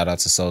 Shout out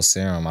to Soul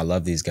Serum. I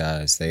love these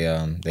guys. They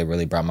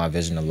really brought my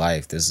vision to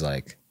life. This is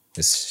like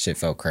This shit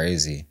felt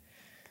crazy.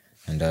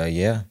 And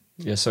yeah.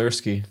 Yes,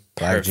 Sirski.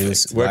 Black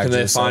Juice. Where Black can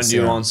they Juice find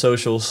you Serum. on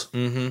socials?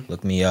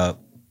 Look me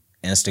up.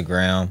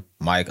 Instagram,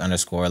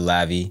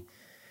 Mike_Lavi.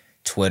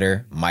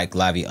 Twitter, Mike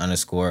Lavi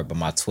 _. But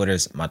my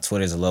Twitter's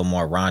a little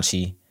more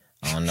raunchy.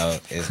 I don't know.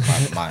 It's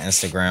my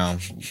Instagram.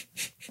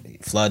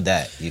 Flood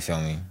that. You feel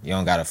me? You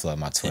don't gotta flood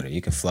my Twitter.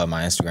 You can flood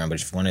my Instagram, but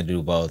if you want to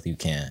do both, you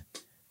can.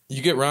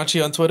 You get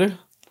raunchy on Twitter?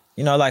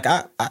 You know, like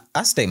I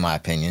state my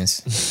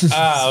opinions.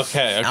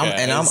 Okay.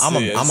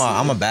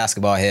 I'm a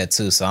basketball head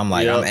too, so I'm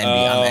like I'm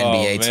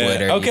NBA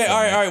Twitter. Okay,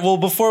 all right. Well,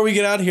 before we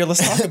get out of here, let's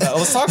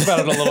talk about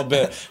it a little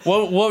bit.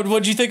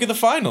 What'd you think of the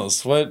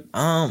finals?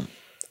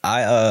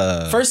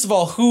 First of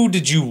all, who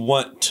did you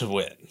want to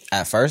win?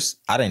 At first,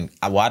 I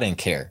didn't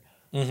care,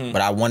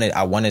 but I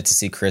wanted to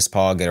see Chris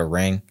Paul get a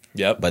ring.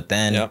 Yep. But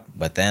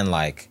then,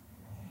 like,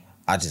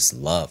 I just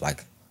love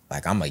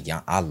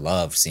I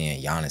love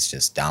seeing Giannis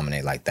just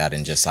dominate like that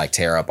and just like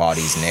tear up all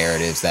these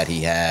narratives that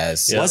he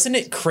has. Yeah. Wasn't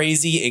it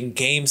crazy in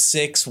Game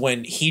 6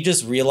 when he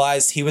just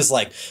realized he was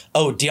like,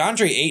 "Oh,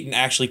 DeAndre Ayton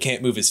actually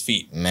can't move his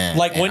feet." Man,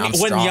 like when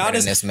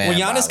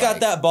Giannis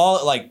got that ball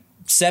at like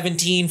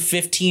 17,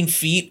 15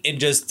 feet and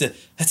just hit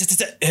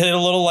a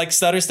little like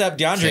stutter step,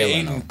 DeAndre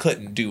Ayton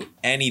couldn't do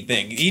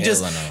anything.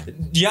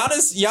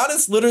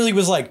 Giannis literally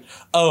was like,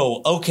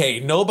 "Oh, okay,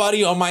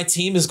 nobody on my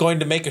team is going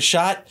to make a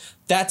shot.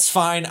 That's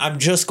fine. I'm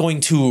just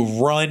going to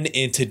run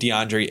into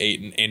DeAndre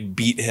Ayton and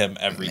beat him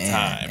every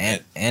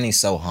time." And he's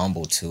so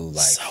humble too.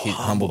 Like so he's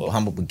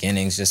humble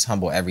beginnings, just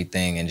humble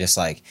everything, and just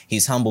like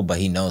he's humble, but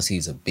he knows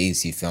he's a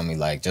beast. You feel me?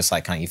 Like just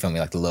like kind of, you feel me?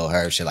 Like the Lil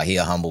Herb shit. Like he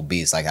a humble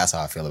beast. Like that's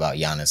how I feel about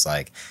Giannis.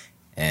 Like.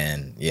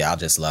 And yeah, I'll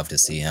just love to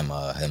see him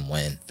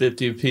win.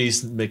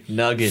 50-piece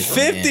McNugget.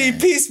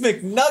 50-piece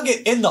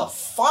McNugget in the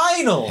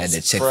finals. Had the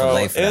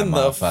Chick-fil-A for that in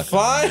the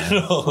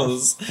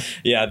finals. Man.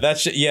 Yeah, that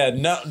shit. Yeah,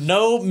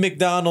 no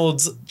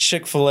McDonald's,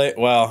 Chick-fil-A.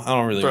 Well, I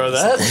don't really. Bro,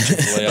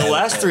 the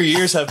last 3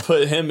 years have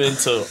put him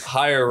into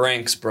higher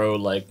ranks, bro.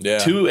 Like 2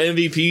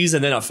 MVPs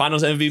and then a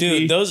Finals MVP.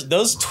 Dude,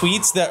 those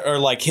tweets that are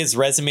like his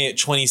resume at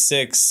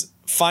 26,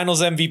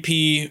 Finals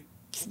MVP.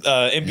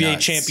 NBA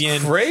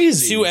champion,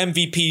 crazy. 2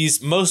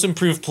 MVPs, most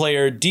improved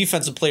player,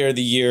 defensive player of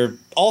the year,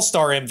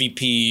 all-star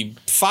MVP,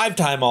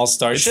 5-time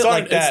all-star. Shit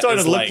like that. It's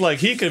starting to look like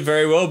he could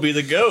very well be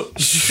the GOAT.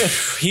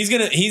 He's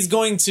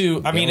going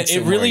to. I mean,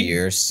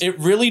 it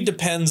really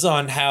depends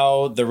on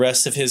how the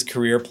rest of his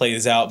career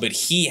plays out. But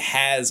he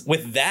has,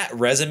 with that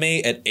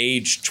resume at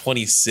age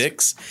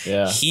 26,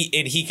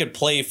 he could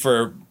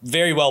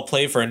very well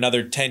play for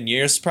another 10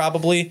 years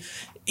probably.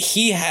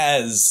 He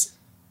has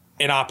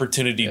an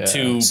opportunity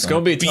to it's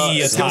gonna be tough.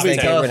 It's gonna be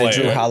tough.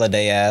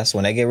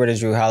 When they get rid of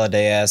Drew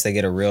Holiday ass, they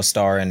get a real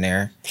star in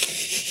there,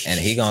 and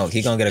he gonna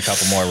get a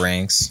couple more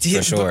rings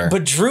for sure.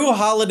 But Drew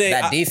Holiday,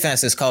 that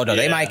defense is cold though.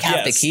 They might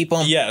have to keep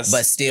him,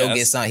 but still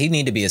get some. He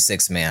need to be a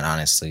 6th man,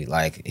 honestly.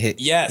 Like he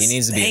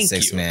needs to be a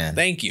 6th man.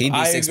 Thank you. He'd be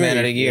 6th man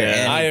of the year,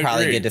 and he'd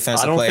probably get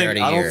defensive player of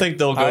the year. I don't think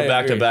they'll go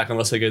back to back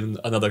unless they get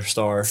another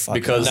star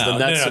because the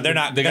Nets. They're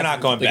not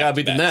going back. They gotta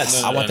beat the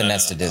Nets. I want the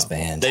Nets to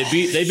disband. They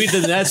beat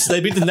the Nets. They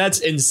beat the Nets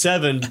in 7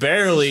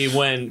 barely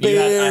when you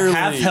had a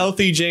half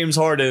healthy James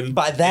Harden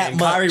by that much.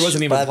 Kyrie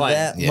wasn't even playing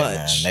that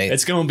much. Man,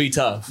 it's gonna be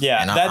tough.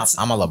 Yeah, and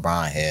I'm a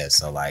LeBron head,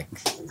 so like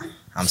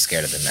I'm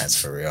scared of the Nets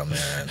for real,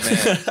 man.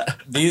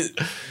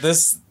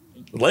 This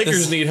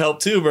Lakers need help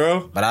too,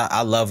 bro. But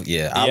I love what the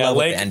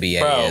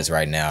NBA is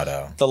right now,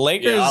 though. The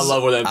Lakers, I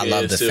love what the NBA I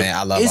love is the too.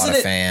 I love all the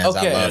fans.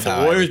 Okay. I love the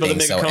how Warriors about to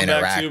make so a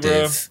comeback too,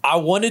 bro. I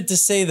wanted to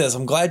say this.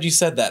 I'm glad you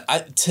said that.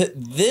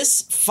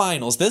 This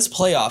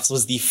playoffs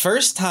was the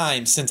first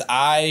time since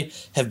I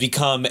have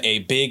become a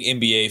big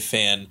NBA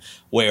fan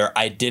where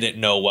I didn't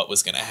know what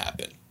was going to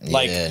happen.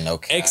 Like, no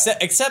cap.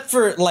 except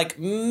for like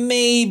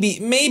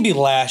maybe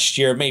last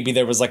year, maybe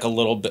there was like a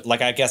little bit.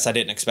 Like I guess I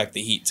didn't expect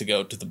the Heat to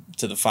go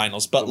to the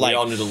finals, but like we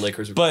all knew the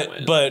Lakers were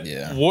going to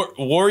win.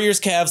 Warriors,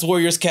 Cavs,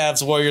 Warriors,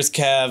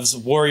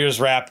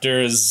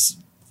 Raptors,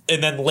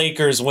 and then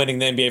Lakers winning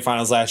the NBA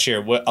Finals last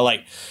year.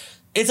 Like,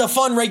 it's a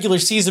fun regular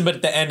season, but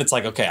at the end, it's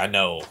like, okay, I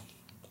know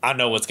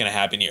what's going to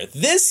happen here.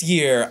 This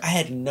year, I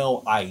had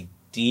no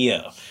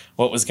idea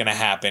what was going to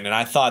happen, and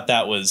I thought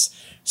that was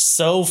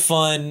so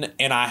fun,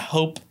 and I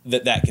hope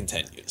that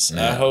continues.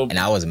 Yeah. And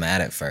I was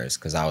mad at first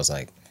because I was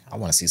like, I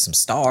want to see some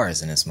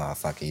stars in this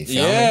motherfucker. You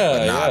feel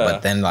me?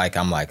 But then like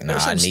I'm like, nah,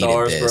 I needed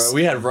stars, this. Bro.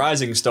 We had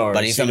rising stars.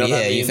 But you feel me?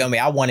 Yeah, you feel me?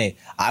 I wanted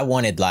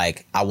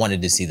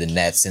to see the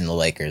Nets and the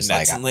Lakers.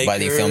 Lakers.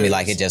 But you feel me?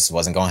 Like it just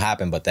wasn't gonna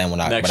happen. But then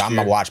I'm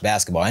gonna watch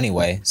basketball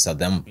anyway. So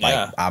then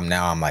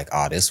I'm like,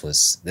 oh, this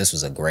was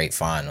a great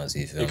finals.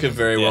 You feel me? It could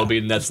very well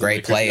be Nets.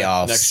 Great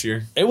playoffs next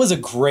year. It was a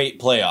great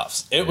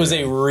playoffs. It was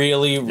a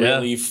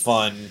really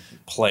fun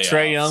playoffs.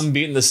 Trae Young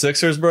beating the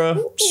Sixers,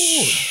 bro.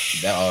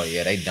 Oh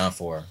yeah, they done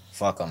for.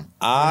 Fuck them.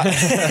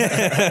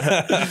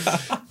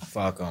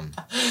 Fuck them.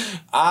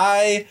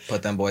 I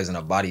put them boys in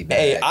a body bag.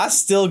 Hey, I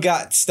still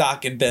got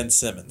stock in Ben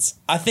Simmons.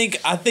 I think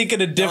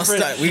in a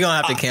different. We're gonna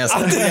have to cancel.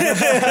 The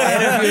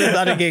interview is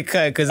about to get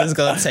cut because it's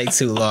gonna take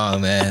too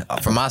long, man.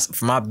 For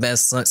my Ben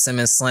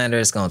Simmons slander,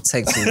 it's gonna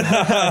take too long.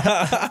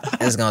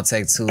 It's gonna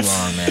take too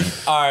long, man.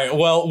 All right.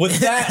 Well, with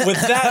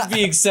that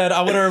being said,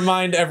 I want to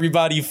remind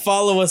everybody: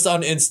 follow us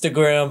on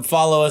Instagram,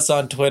 follow us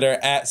on Twitter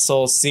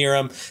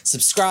 @SoulSerum.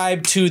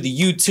 Subscribe to the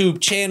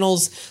YouTube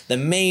channels, the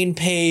main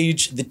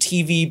page, the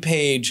TV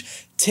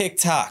page,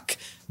 TikTok,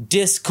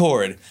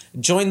 Discord.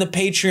 Join the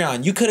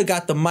Patreon. You could have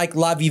got the Mike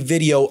Lavi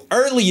video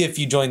early if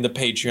you joined the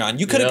Patreon.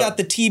 You could have got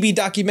the TB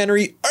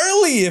documentary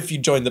early if you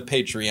joined the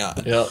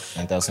Patreon. Yep.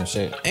 Ain't that some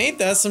shit? Ain't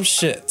that some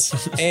shit?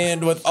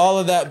 And with all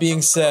of that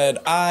being said,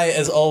 I,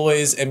 as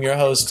always, am your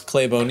host,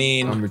 Clay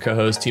Bonine. I'm your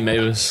co-host, T.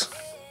 Mavis.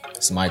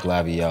 It's Mike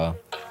Lavi, y'all.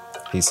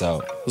 Peace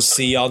out. We'll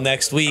see y'all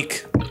next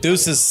week.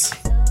 Deuces.